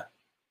 Yeah,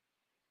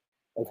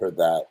 I've heard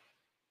that.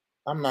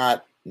 I'm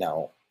not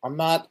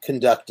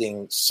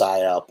conducting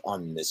PSYOP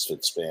on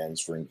Misfits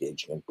fans for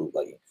engaging in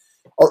bootlegging.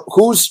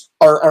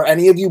 Are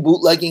any of you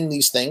bootlegging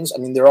these things? I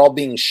mean, they're all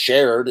being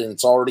shared and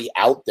it's already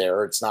out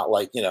there. It's not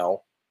like,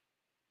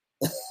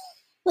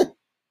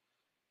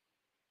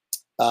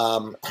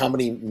 how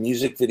many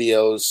music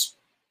videos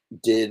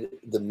did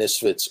the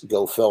Misfits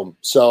go film?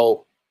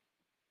 So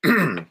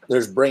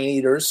there's Brain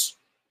Eaters,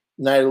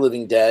 Night of the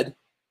Living Dead,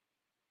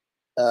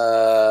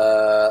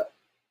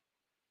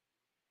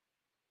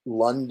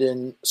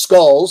 London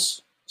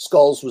Skulls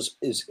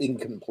is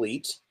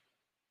incomplete,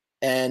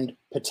 and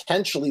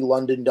potentially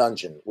London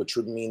Dungeon, which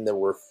would mean there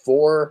were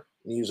 4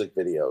 music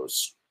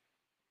videos.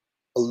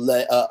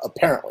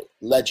 Allegedly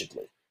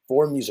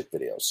 4 music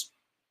videos.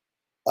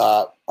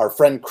 Our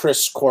friend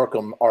Chris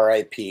Corkum,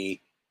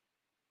 R.I.P.,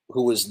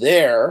 who was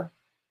there,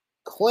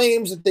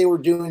 claims that they were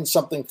doing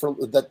something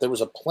that there was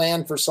a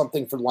plan for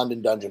something for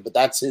London Dungeon, but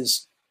that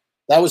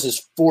was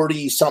his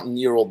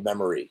 40-something-year-old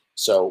memory.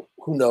 So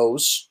who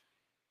knows?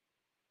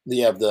 We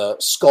have the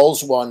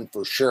Skulls one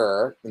for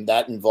sure, and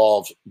that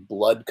involved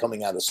blood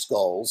coming out of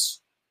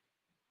skulls.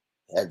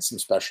 Had some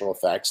special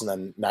effects, and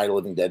then Night of the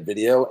Living Dead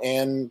video,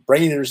 and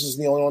Brain Eaters is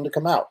the only one to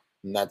come out,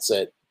 and that's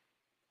it.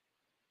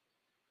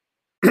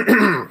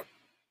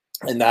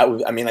 And that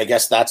would, I mean, I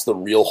guess that's the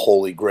real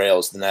holy grail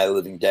is the Night of the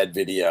Living Dead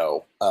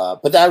video.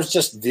 But that was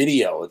just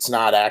video. It's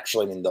not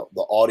actually, I mean,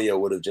 the audio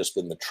would have just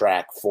been the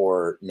track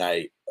for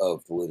Night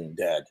of the Living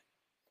Dead.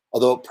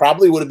 Although it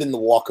probably would have been the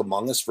Walk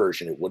Among Us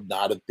version. It would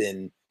not have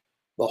been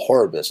the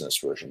Horror Business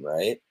version,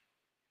 right?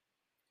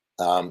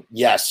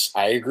 Yes,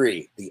 I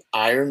agree. The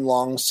Iron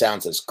Lung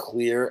sounds as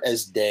clear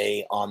as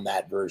day on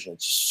that version.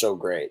 It's so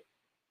great.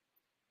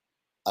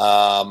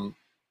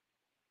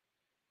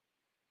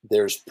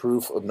 There's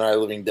proof of Night of the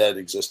Living Dead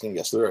existing.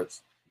 Yes, there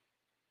is.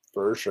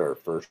 For sure,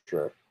 for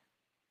sure.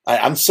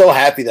 I'm so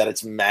happy that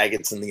it's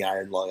maggots in the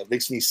Iron Lung. It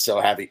makes me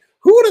so happy.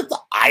 Who would have the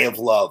Eye of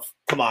Love?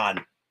 Come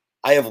on.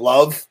 Eye of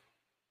Love?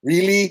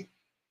 Really?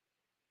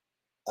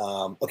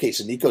 Okay,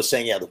 so Nico's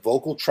saying, yeah, the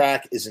vocal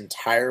track is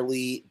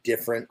entirely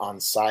different on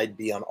side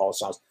B on all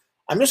songs.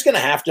 I'm just gonna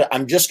have to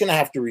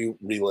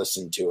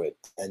re-listen to it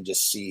and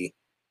just see.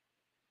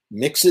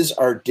 Mixes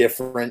are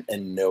different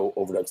and no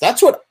overdubs.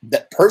 That's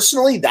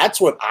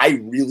what I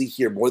really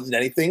hear more than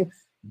anything.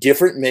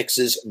 Different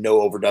mixes, no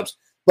overdubs.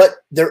 But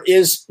there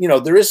is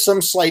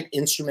some slight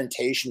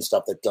instrumentation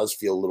stuff that does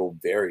feel a little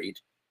varied.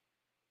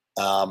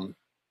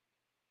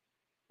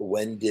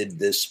 When did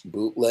this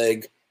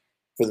bootleg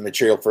for the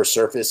material first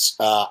surface?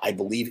 I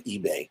believe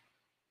eBay.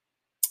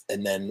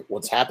 And then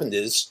what's happened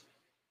is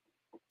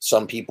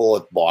some people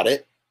have bought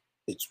it.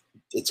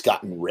 It's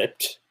gotten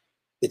ripped.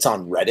 It's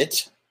on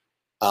Reddit.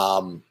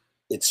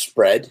 It's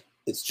spread.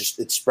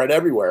 It's spread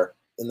everywhere,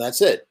 and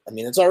that's it. I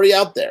mean, it's already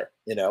out there.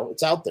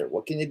 It's out there.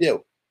 What can you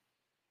do?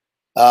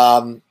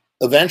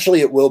 Eventually,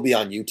 it will be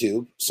on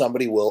YouTube.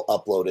 Somebody will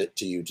upload it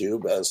to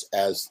YouTube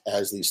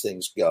as these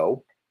things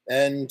go,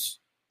 and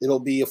it'll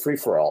be a free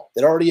for all.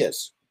 It already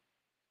is.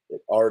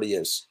 It already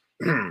is.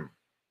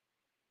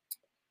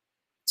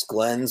 It's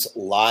Glenn's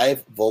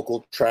live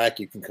vocal track.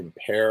 You can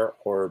compare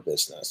Horror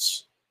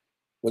Business.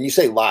 When you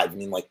say live, you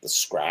mean like the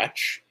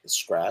scratch? The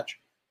scratch?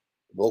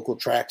 Vocal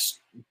tracks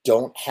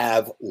don't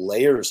have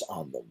layers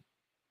on them.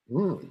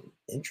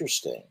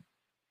 Interesting.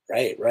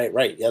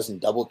 Right. He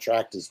hasn't double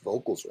tracked his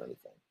vocals or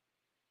anything.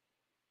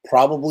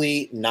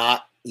 Probably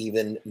not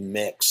even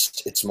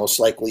mixed. It's most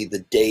likely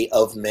the day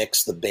of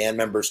mix. The band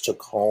members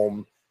took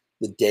home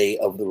the day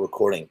of the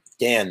recording.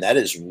 Dan, that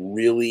is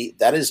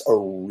a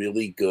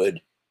really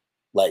good,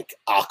 like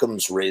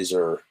Occam's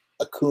razor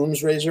of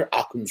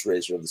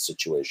the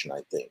situation,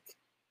 I think.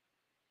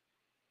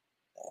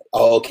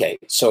 Okay,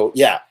 so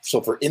yeah,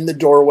 so for In the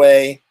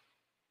Doorway,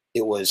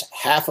 it was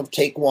half of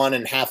take one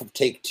and half of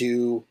take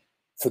two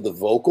for the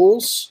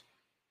vocals.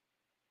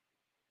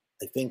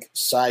 I think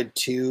side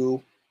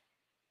two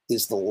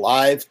is the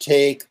live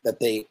take that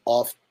they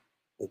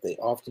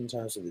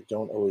oftentimes or they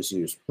don't always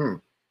use.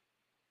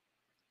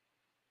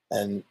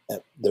 And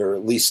there are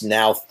at least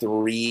now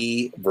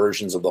 3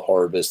 versions of the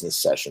Horror Business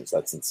sessions.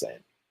 That's insane.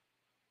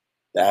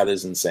 That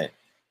is insane.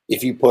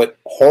 If you put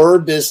Horror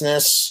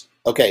Business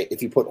from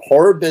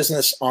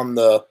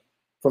the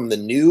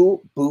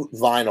new boot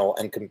vinyl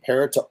and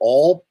compare it to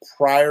all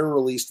prior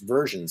released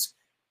versions,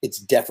 it's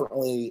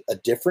definitely a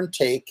different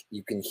take.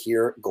 You can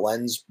hear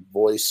Glenn's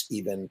voice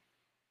even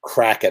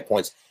crack at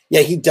points.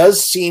 Yeah, he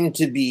does seem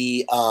to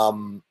be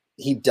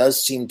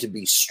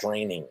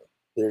straining.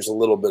 There's a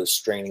little bit of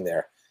straining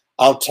there.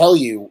 I'll tell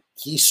you,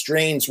 he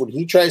strains when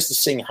he tries to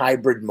sing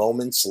Hybrid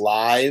Moments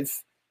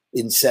live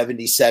in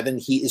 77,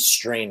 he is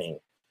straining.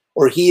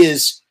 Or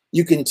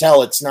you can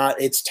tell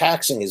it's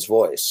taxing his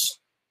voice.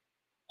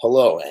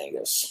 Hello,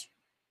 Angus.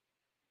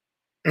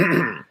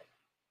 And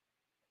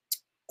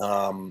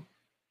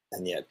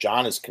yeah,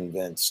 John is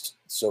convinced.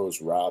 So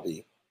is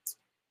Robbie.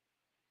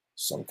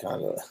 Some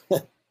kind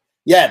of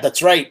yeah,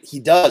 that's right. He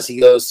does. He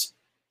goes,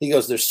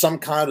 there's some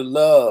kind of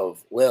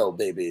love. Well,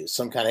 baby,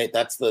 some kind of hate.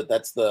 That's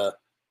the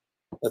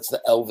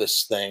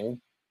Elvis thing.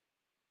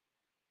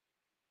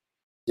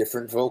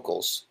 Different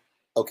vocals.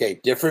 Okay,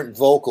 different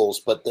vocals,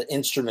 but the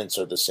instruments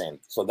are the same.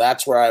 So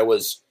that's where I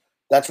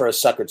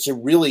suckered. So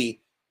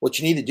really, what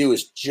you need to do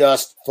is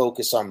just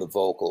focus on the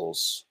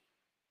vocals.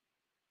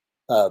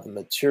 The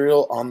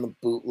material on the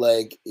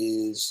bootleg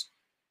is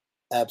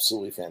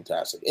absolutely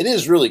fantastic. It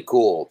is really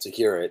cool to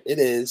hear it. It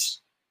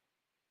is.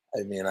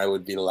 I mean, I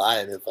would be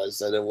lying if I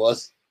said it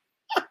was.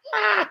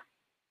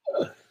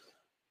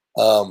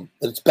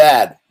 It's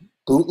bad.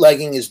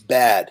 Bootlegging is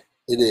bad.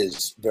 It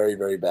is very,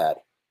 very bad.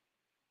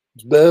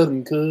 It's bad,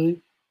 okay.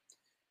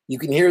 You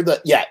can hear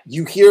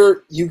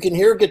you can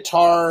hear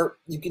guitar,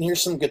 you can hear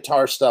some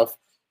guitar stuff,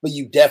 but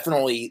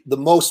the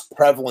most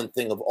prevalent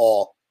thing of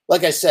all,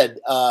 like I said,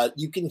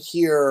 you can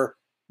hear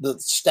the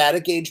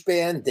Static Age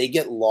band, they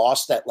get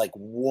lost at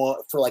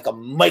for a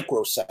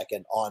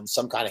microsecond on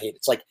Some Kind of Hate.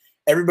 It's like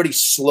everybody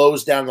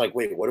slows down, like,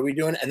 wait, what are we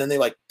doing? And then they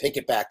pick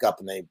it back up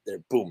and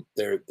they're boom,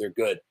 they're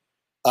good.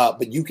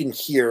 But you can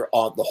hear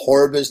on the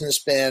Horror Business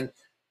band,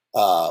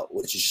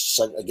 which is just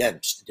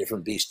a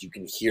different beast. You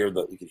can hear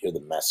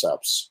the mess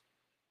ups.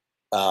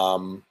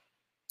 I'm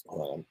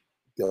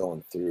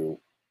going through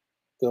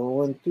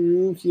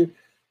here.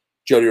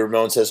 Jody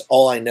Ramone says,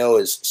 all I know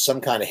is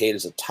Some Kind of Hate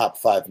is a top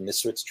 5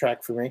 Misfits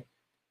track for me.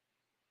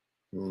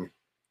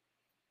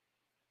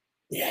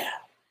 Yeah,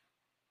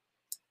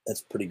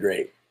 that's pretty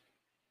great.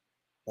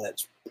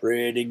 That's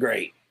pretty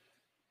great.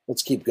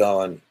 Let's keep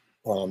going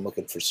while I'm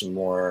looking for some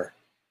more.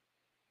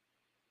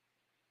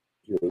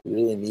 You're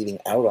really needing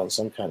out on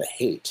some kind of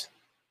hate.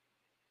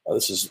 Oh,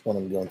 this is when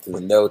I'm going through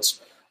the notes.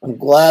 I'm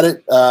glad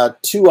it,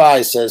 Two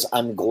Eyes says,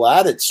 I'm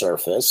glad it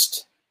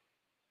surfaced.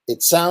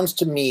 It sounds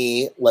to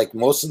me like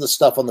most of the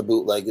stuff on the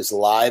bootleg is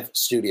live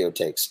studio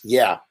takes.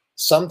 Yeah,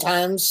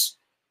 sometimes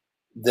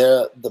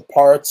the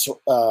parts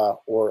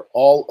or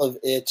all of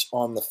it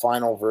on the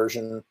final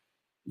version,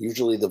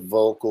 usually the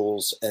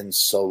vocals and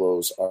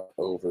solos are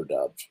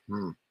overdubbed.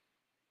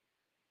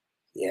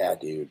 Yeah,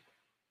 dude.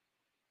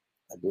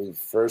 I believe the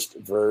first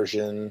verse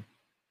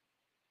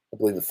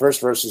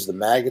is the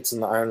maggots in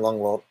the iron lung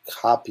won't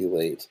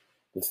copulate.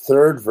 The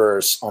third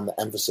verse on the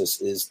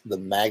emphasis is the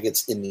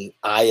maggots in the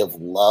eye of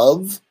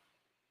love.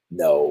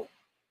 No,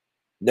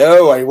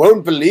 I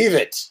won't believe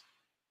it.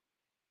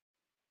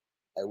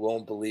 I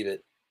won't believe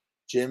it.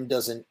 Jim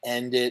doesn't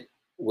end it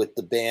with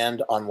the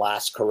band on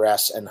Last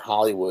Caress, and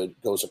Hollywood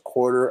goes a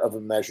quarter of a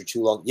measure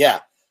too long. Yeah,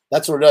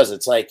 that's what it does.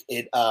 It's like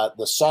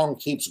the song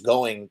keeps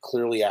going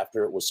clearly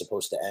after it was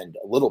supposed to end,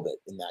 a little bit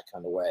in that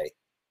kind of way.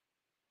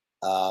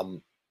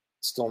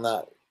 Still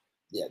not.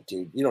 Yeah,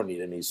 dude, you don't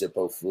need any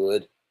Zippo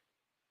fluid.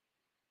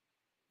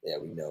 Yeah,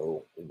 we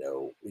know.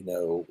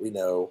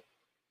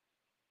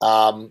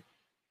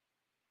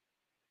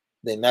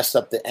 They messed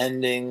up the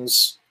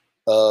endings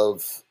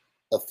of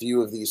a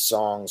few of these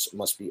songs.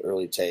 Must be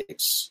early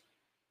takes.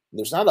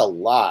 There's not a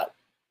lot.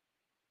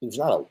 There's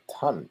not a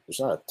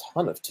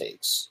ton of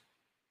takes.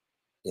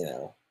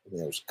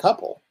 There's a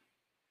couple.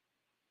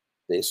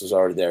 Bass was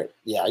already there.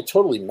 Yeah, I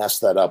totally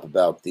messed that up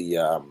about the.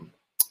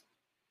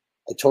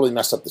 I totally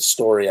messed up the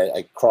story.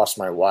 I crossed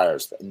my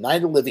wires.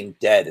 Night of Living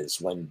Dead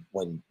is when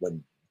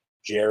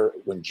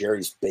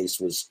Jerry's bass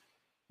was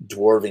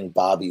dwarving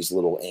Bobby's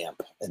little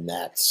amp, and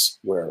that's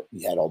where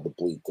we had all the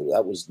bleed through.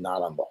 That was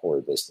not on the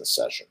Horror Business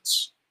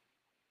sessions.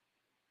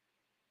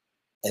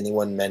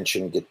 Anyone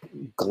mention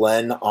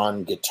Glenn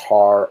on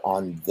guitar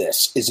on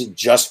this? Is it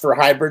just for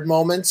hybrid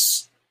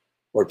moments,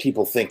 or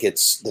people think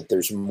it's that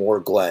there's more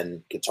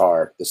Glenn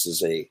guitar? This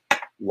is a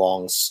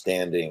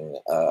long-standing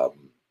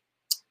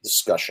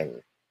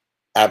discussion.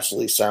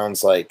 Absolutely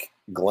sounds like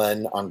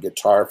Glenn on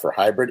guitar for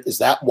hybrid. Is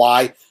that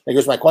why?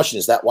 Here's my question: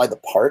 is that why the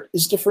part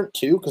is different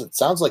too? Because it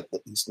sounds like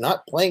he's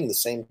not playing the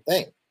same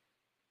thing.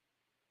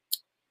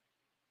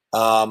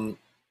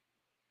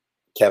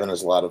 Kevin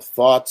has a lot of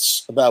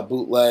thoughts about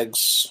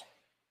bootlegs.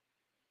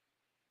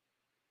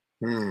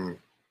 But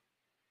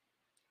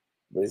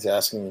he's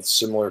asking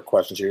similar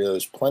questions here.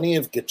 There's plenty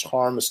of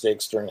guitar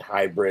mistakes during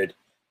hybrid.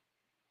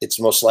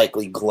 It's most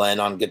likely Glenn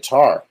on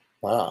guitar.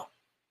 Wow.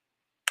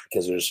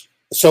 Because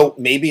so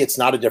maybe it's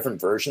not a different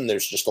version.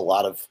 There's just a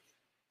lot of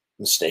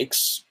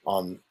mistakes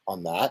on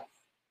that,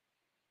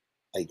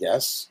 I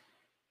guess.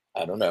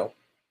 I don't know.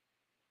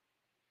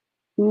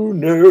 Who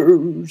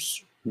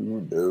knows?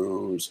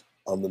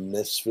 On the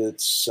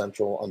Misfits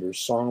Central under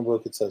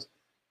Songbook, it says,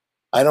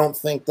 I don't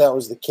think that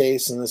was the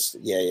case in this.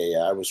 Yeah.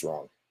 I was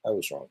wrong.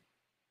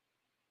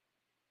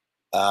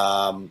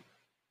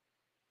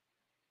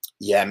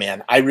 Yeah,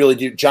 man, I really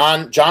do.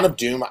 John of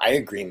Doom, I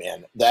agree,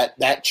 man.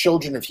 That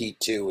Children of Heat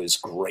 2 is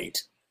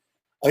great.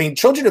 I mean,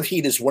 Children of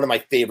Heat is one of my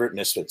favorite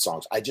Misfits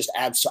songs. I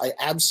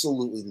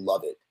absolutely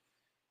love it.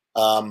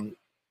 I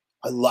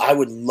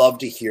would love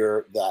to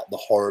hear the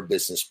Horror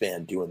Business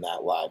band doing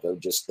that live.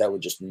 That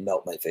would just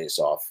melt my face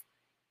off.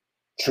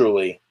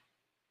 Truly.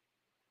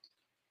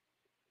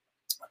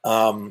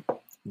 The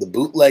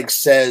bootleg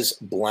says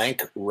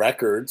blank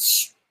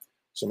records.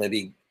 So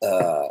maybe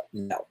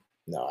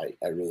no,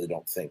 I really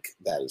don't think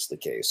that is the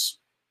case.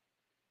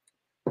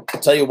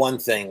 I'll tell you one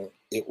thing.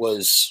 It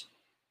was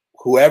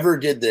whoever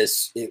did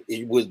this,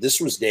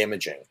 this was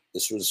damaging.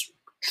 This was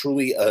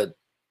truly a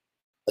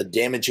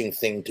damaging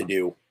thing to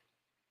do.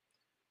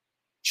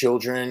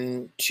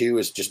 Children 2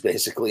 is just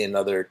basically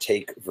another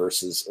take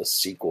versus a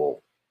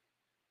sequel,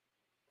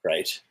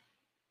 right?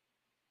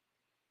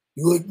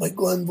 You like my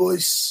Glenn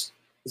voice?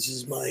 This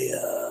is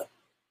my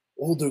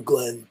older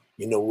Glenn.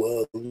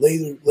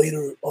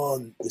 Later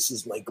on, this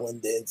is my Glenn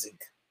Danzig.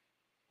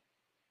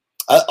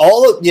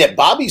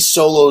 Bobby's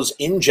solos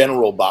in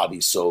general.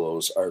 Bobby's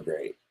solos are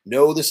great.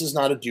 No, this is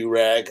not a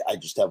do-rag. I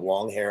just have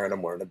long hair and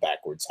I'm wearing a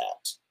backwards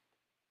hat.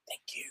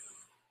 Thank you.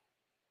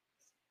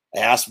 I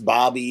asked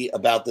Bobby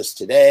about this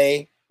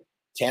today.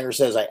 Tanner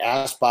says, I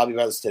asked Bobby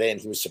about this today and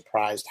he was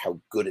surprised how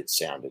good it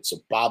sounded. So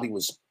Bobby,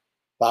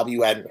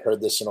 who hadn't heard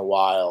this in a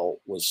while,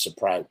 was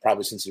surprised,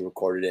 probably since he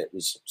recorded it,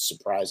 was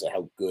surprised at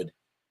how good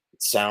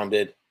it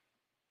sounded.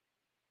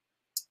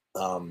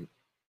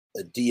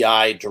 A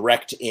DI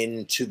direct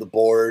into the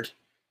board.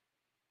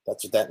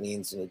 That's what that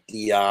means in a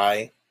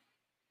DI.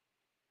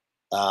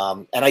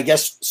 And I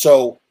guess,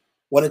 so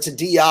when it's a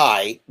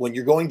DI, when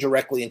you're going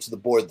directly into the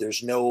board,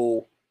 there's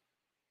no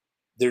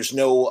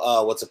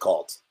what's it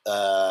called?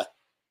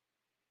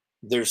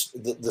 There's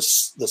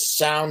the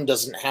sound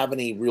doesn't have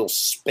any real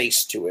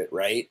space to it,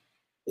 right?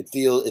 It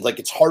feels like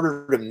it's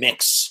harder to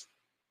mix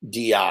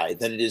DI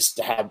than it is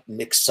to have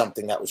mixed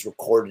something that was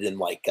recorded in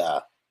like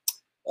I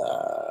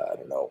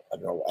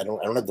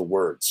don't have the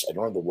words. I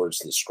don't have the words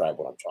to describe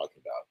what I'm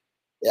talking about.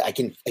 It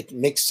can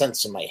make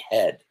sense in my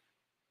head.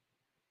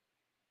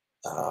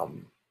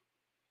 Can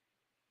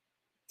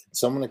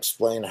someone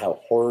explain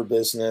how horror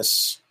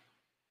business?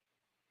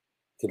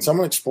 Can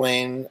someone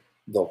explain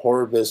the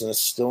horror business?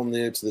 Still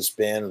new to this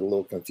band and a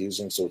little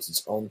confusing, so it's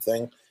its own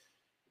thing.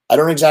 I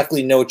don't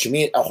exactly know what you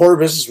mean. A horror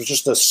business was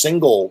just a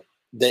single.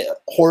 The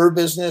horror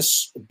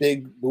business,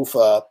 Big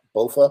Bofa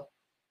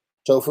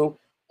Tofu.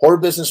 Horror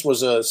Business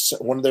was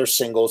one of their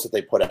singles that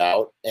they put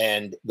out,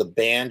 and the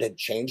band had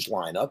changed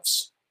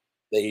lineups.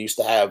 They used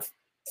to have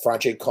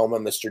Franche Coma,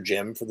 Mr.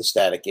 Jim for the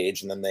Static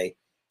Age, and then they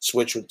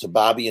switched to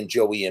Bobby and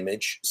Joey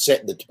Image.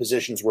 The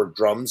positions were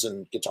drums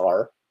and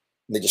guitar,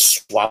 and they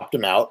just swapped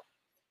them out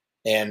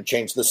and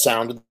changed the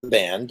sound of the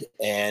band.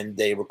 And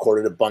they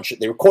recorded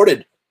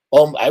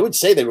I would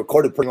say they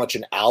recorded pretty much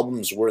an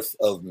album's worth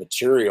of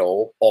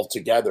material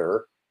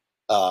altogether.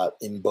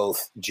 In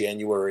both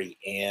January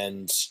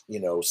and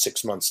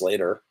 6 months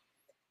later,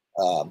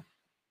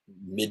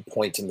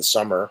 midpoint in the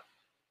summer,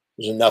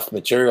 there's enough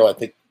material. I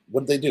think,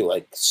 what did they do?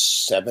 Like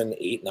 7,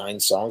 8, 9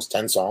 songs,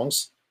 10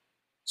 songs,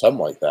 something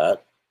like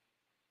that.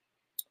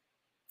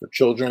 For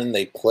children,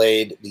 they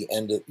played the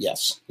end of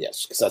yes,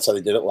 because that's how they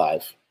did it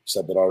live.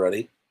 Said that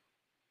already.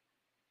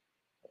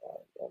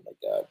 Oh my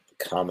God, the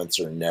comments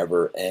are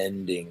never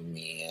ending,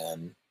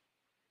 man.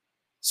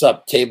 What's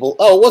up,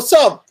 what's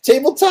up,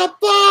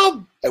 Tabletop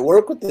Bob? I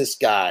work with this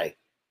guy.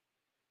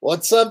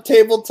 What's up,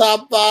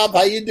 Tabletop Bob?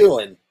 How you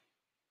doing?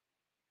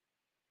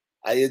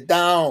 How you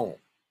down?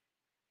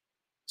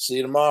 See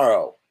you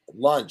tomorrow at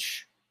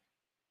lunch.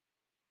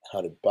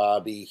 How did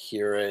Bobby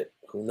hear it?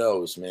 Who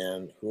knows,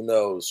 man? Who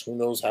knows? Who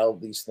knows how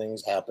these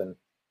things happen?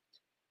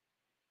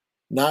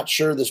 Not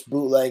sure this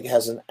bootleg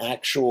has an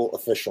actual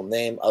official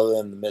name other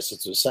than the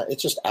Misfits.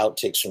 It's just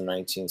outtakes from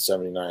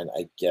 1979,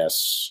 I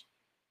guess.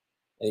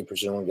 Any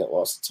person will get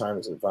lost in time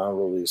as a vinyl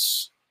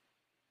release.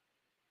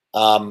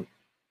 Vonsper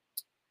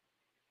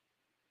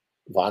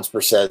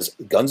says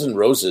Guns N'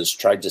 Roses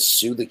tried to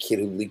sue the kid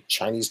who leaked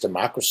Chinese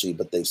Democracy,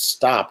 but they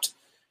stopped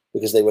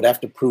because they would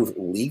have to prove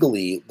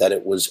legally that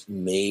it was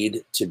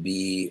made to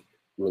be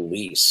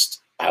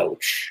released.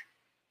 Ouch.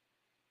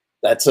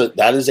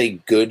 That is a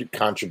good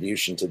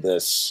contribution to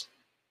this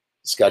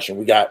discussion.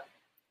 We got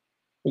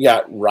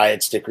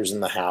riot stickers in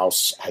the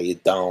house. How you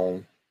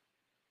doing?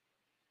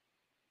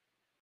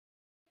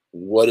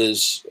 What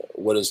is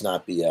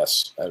not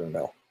BS? I don't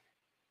know.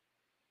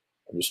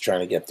 I'm just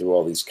trying to get through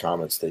all these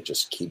comments. They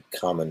just keep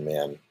coming,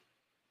 man.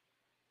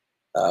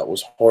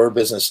 Was Horror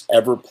Business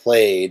ever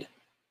played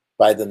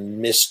by the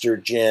Mr.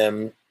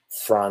 Jim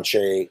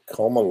Franche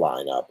Coma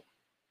lineup?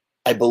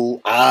 I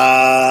believe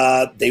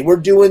they were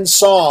doing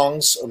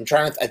songs.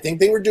 I think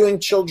they were doing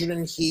Children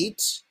in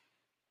Heat.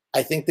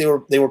 I think they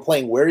were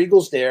playing Where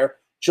Eagles Dare,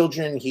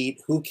 Children in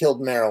Heat, Who Killed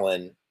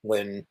Marilyn,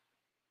 when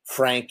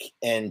Frank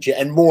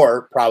and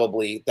more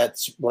probably.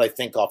 That's what I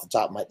think off the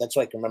top of my. That's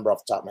what I can remember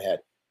off the top of my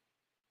head.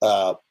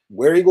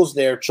 Where Eagles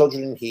Dare,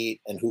 Children in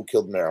Heat, and Who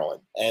Killed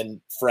Marilyn.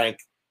 And Frank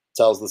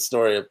tells the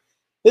story of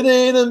 "It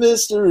ain't a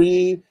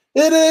mystery,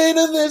 it ain't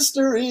a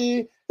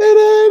mystery, it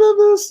ain't a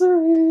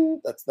mystery."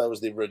 That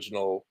was the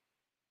original.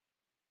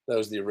 That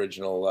was the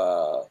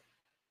original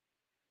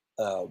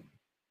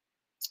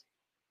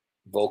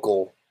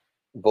vocal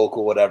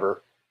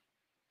whatever.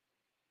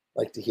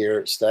 Like to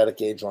hear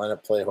Static Age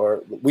lineup play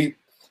horror.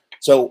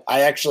 So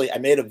I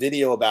made a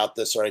video about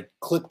this, or I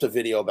clipped a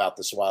video about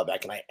this a while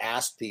back, and I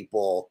asked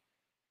people,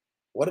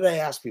 what did I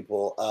ask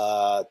people?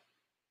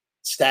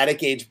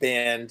 Static Age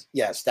band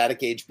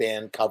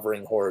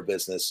covering Horror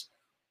Business,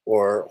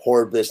 or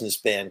Horror Business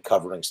band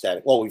covering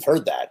Static. Well, we've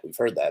heard that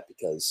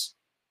because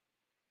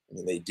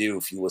they do.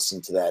 If you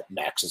listen to that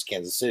Max's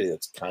Kansas City,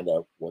 that's kind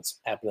of what's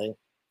happening.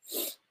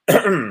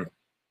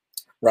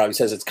 Robbie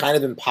says it's kind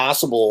of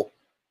impossible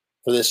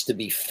for this to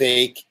be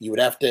fake. You would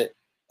have to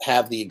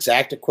have the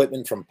exact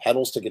equipment, from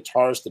pedals to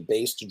guitars to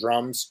bass to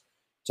drums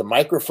to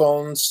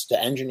microphones to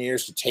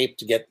engineers to tape,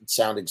 to get it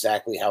sound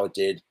exactly how it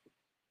did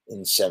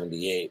in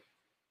 '78.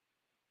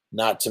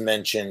 Not to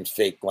mention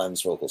fake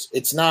Glenn's vocals.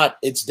 It's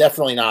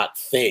definitely not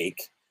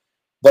fake,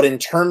 but in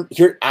turn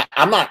here,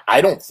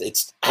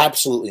 it's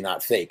absolutely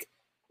not fake.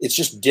 It's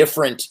just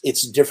different.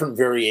 It's a different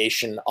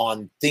variation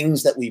on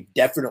things that we've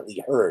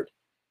definitely heard.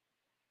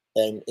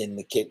 And in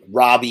the kid,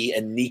 Robbie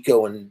and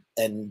Nico and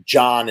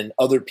John and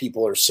other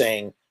people are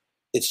saying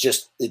it's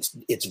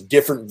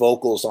different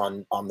vocals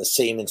on the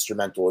same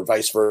instrumental, or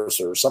vice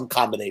versa, or some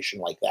combination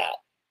like that.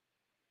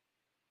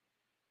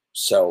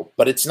 So,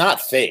 but it's not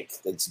fake.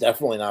 It's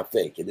definitely not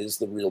fake. It is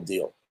the real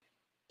deal.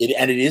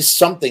 And it is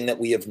something that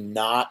we have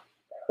not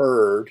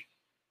heard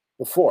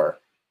before.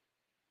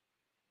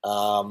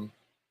 Look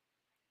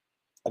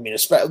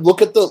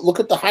at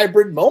the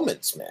hybrid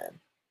moments, man.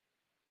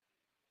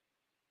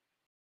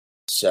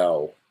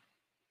 So,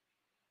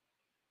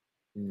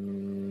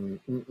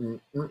 hold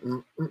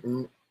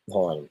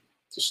on,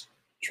 just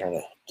trying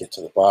to get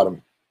to the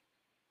bottom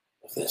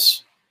of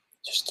this.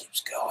 Just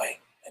keeps going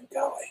and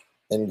going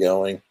and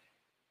going.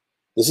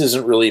 This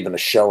isn't really even a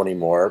show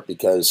anymore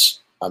because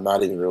I'm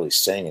not even really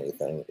saying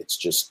anything. It's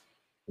just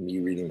me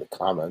reading the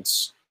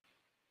comments.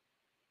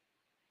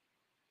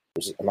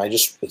 Is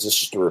this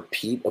just a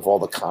repeat of all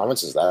the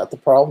comments? Is that the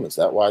problem? Is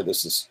that why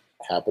this is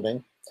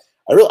happening?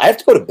 I have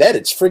to go to bed.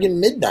 It's friggin'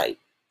 midnight,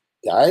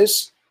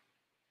 guys.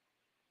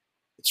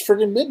 It's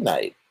friggin'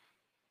 midnight.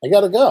 I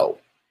gotta go.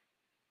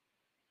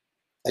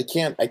 I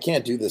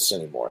can't do this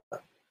anymore. I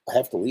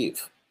have to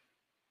leave.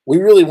 We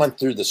really went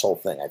through this whole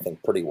thing, I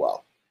think, pretty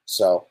well.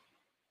 So,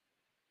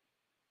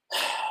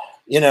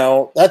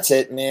 that's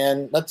it,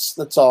 man.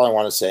 That's all I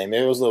want to say.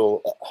 Maybe I was a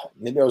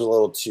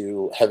little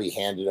too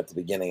heavy-handed at the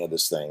beginning of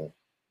this thing,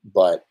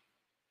 but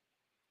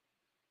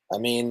I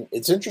mean,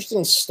 it's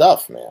interesting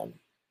stuff, man.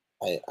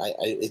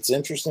 It's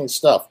interesting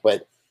stuff,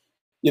 but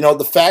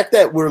the fact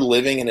that we're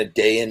living in a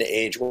day and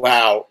age.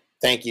 Wow,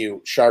 thank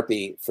you,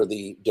 Sharpie, for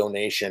the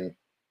donation.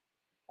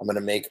 I'm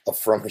gonna make a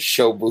From a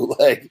Show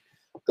bootleg.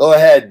 Go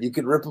ahead, you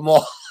can rip them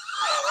all.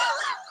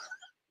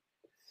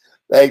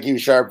 Thank you,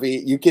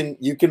 Sharpie. You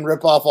can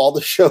rip off all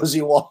the shows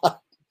you want.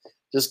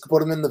 Just put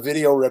them in the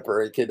video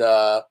ripper. It could,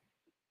 it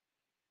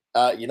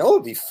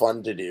would be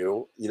fun to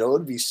do. It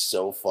would be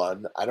so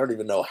fun. I don't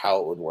even know how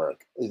it would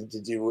work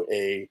to do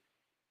a.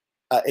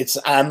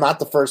 I'm not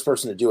the first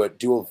person to do it.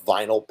 Do a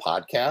vinyl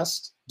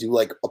podcast. Do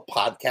like a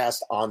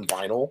podcast on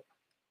vinyl,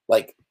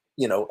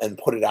 and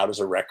put it out as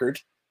a record.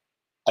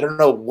 I don't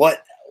know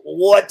what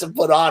to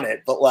put on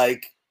it, but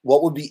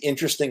what would be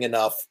interesting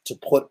enough to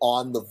put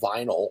on the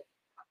vinyl.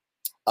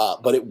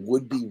 But it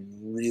would be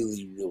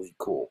really, really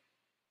cool.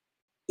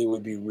 It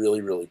would be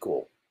really, really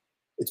cool.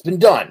 It's been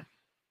done.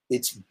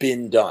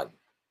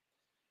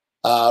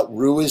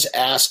 Rue is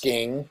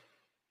asking.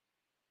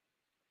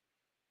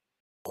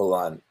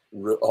 Hold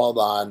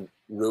on.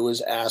 Rue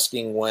is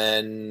asking,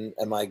 when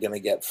am I going to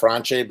get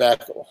Franche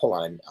back? Hold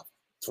on.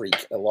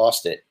 Freak. I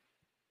lost it.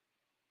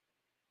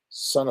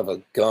 Son of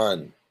a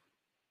gun.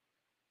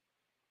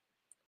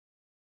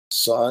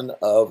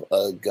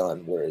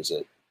 Where is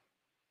it?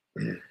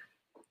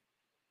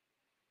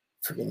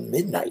 Freaking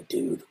midnight,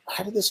 dude.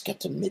 How did this get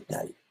to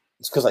midnight?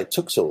 It's because I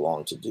took so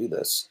long to do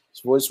this.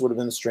 His voice would have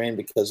been strained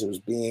because it was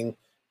being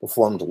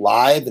performed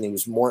live, and he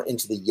was more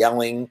into the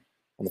yelling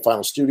on the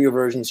final studio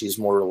versions. He's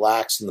more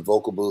relaxed in the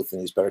vocal booth,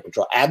 and he's better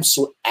control.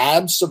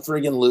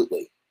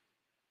 Absolutely.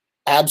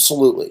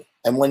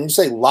 And when you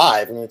say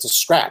live, I mean, it's a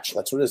scratch.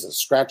 That's what it is. It's a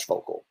scratch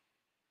vocal.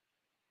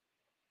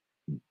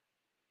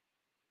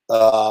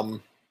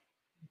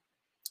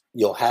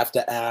 You'll have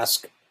to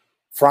ask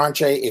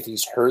Franche if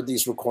he's heard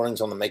these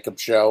recordings on the Makeup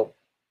Show.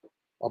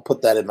 I'll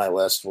put that in my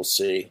list. We'll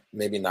see.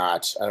 Maybe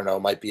not. I don't know.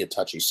 It might be a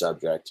touchy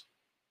subject.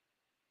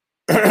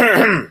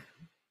 Franche,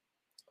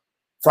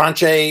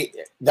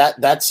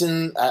 that's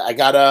in. I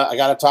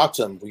gotta talk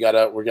to him. We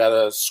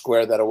gotta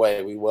square that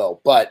away. We will.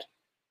 But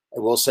I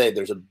will say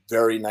there's a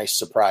very nice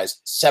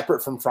surprise.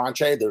 Separate from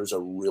Franche, there's a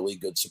really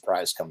good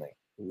surprise coming.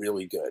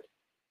 Really good.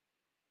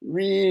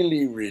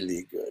 Really,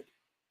 really good.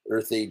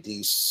 Earth AD.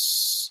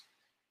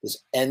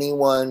 Does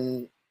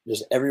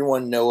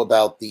everyone know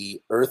about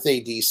the Earth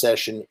AD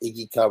session,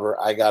 Iggy cover,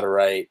 I Got It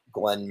Right,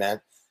 Glenn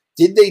Ment?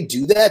 Did they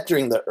do that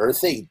during the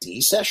Earth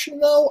AD session,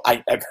 though?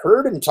 I've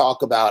heard him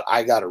talk about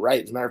I Got It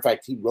Right. As a matter of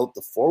fact, he wrote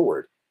the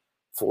foreword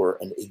for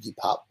an Iggy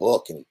Pop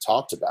book, and he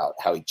talked about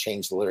how he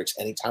changed the lyrics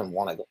anytime I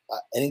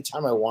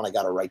want, I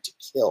got a right to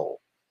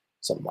kill,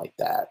 something like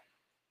that.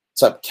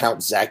 What's up,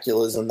 Count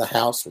Zacula's in the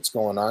house? What's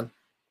going on?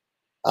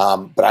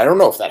 But I don't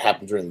know if that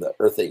happened during the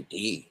Earth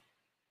AD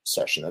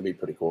session. That'd be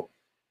pretty cool.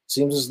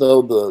 Seems as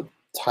though the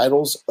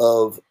titles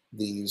of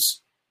the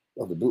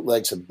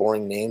bootlegs have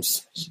boring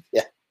names.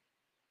 Yeah,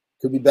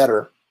 could be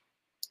better.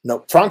 No,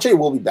 Franche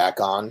will be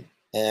back on,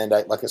 and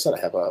like I said, I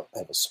have a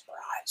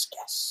surprise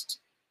guest.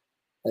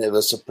 I have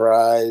a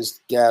surprise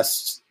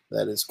guest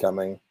that is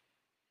coming.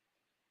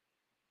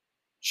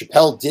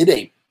 Chappelle did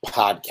a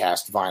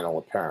podcast vinyl,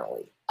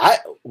 apparently.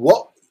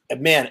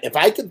 If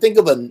I could think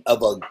of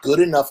a good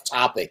enough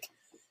topic,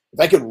 if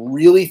I could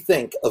really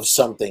think of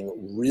something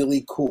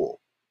really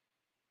cool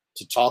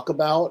to talk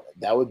about,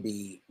 that would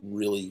be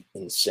really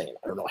insane.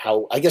 I don't know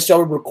how. I guess I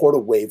would record a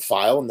WAV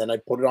file and then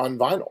I'd put it on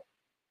vinyl,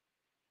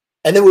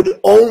 and it would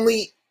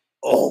only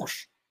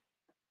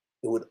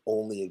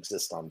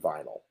exist on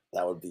vinyl.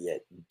 That would be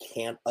it. You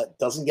can't. It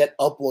doesn't get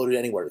uploaded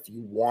anywhere. If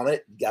you want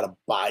it, you got to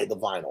buy the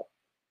vinyl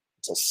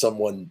until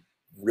someone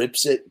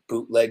rips it,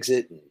 bootlegs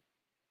it, and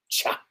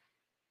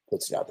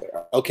puts it out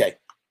there. Okay.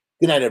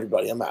 Good night,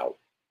 everybody. I'm out.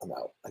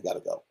 I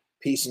gotta go.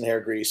 Peace and hair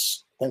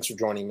grease. Thanks for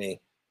joining me.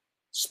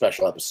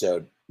 Special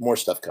episode. More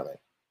stuff coming.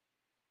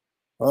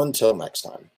 Until next time.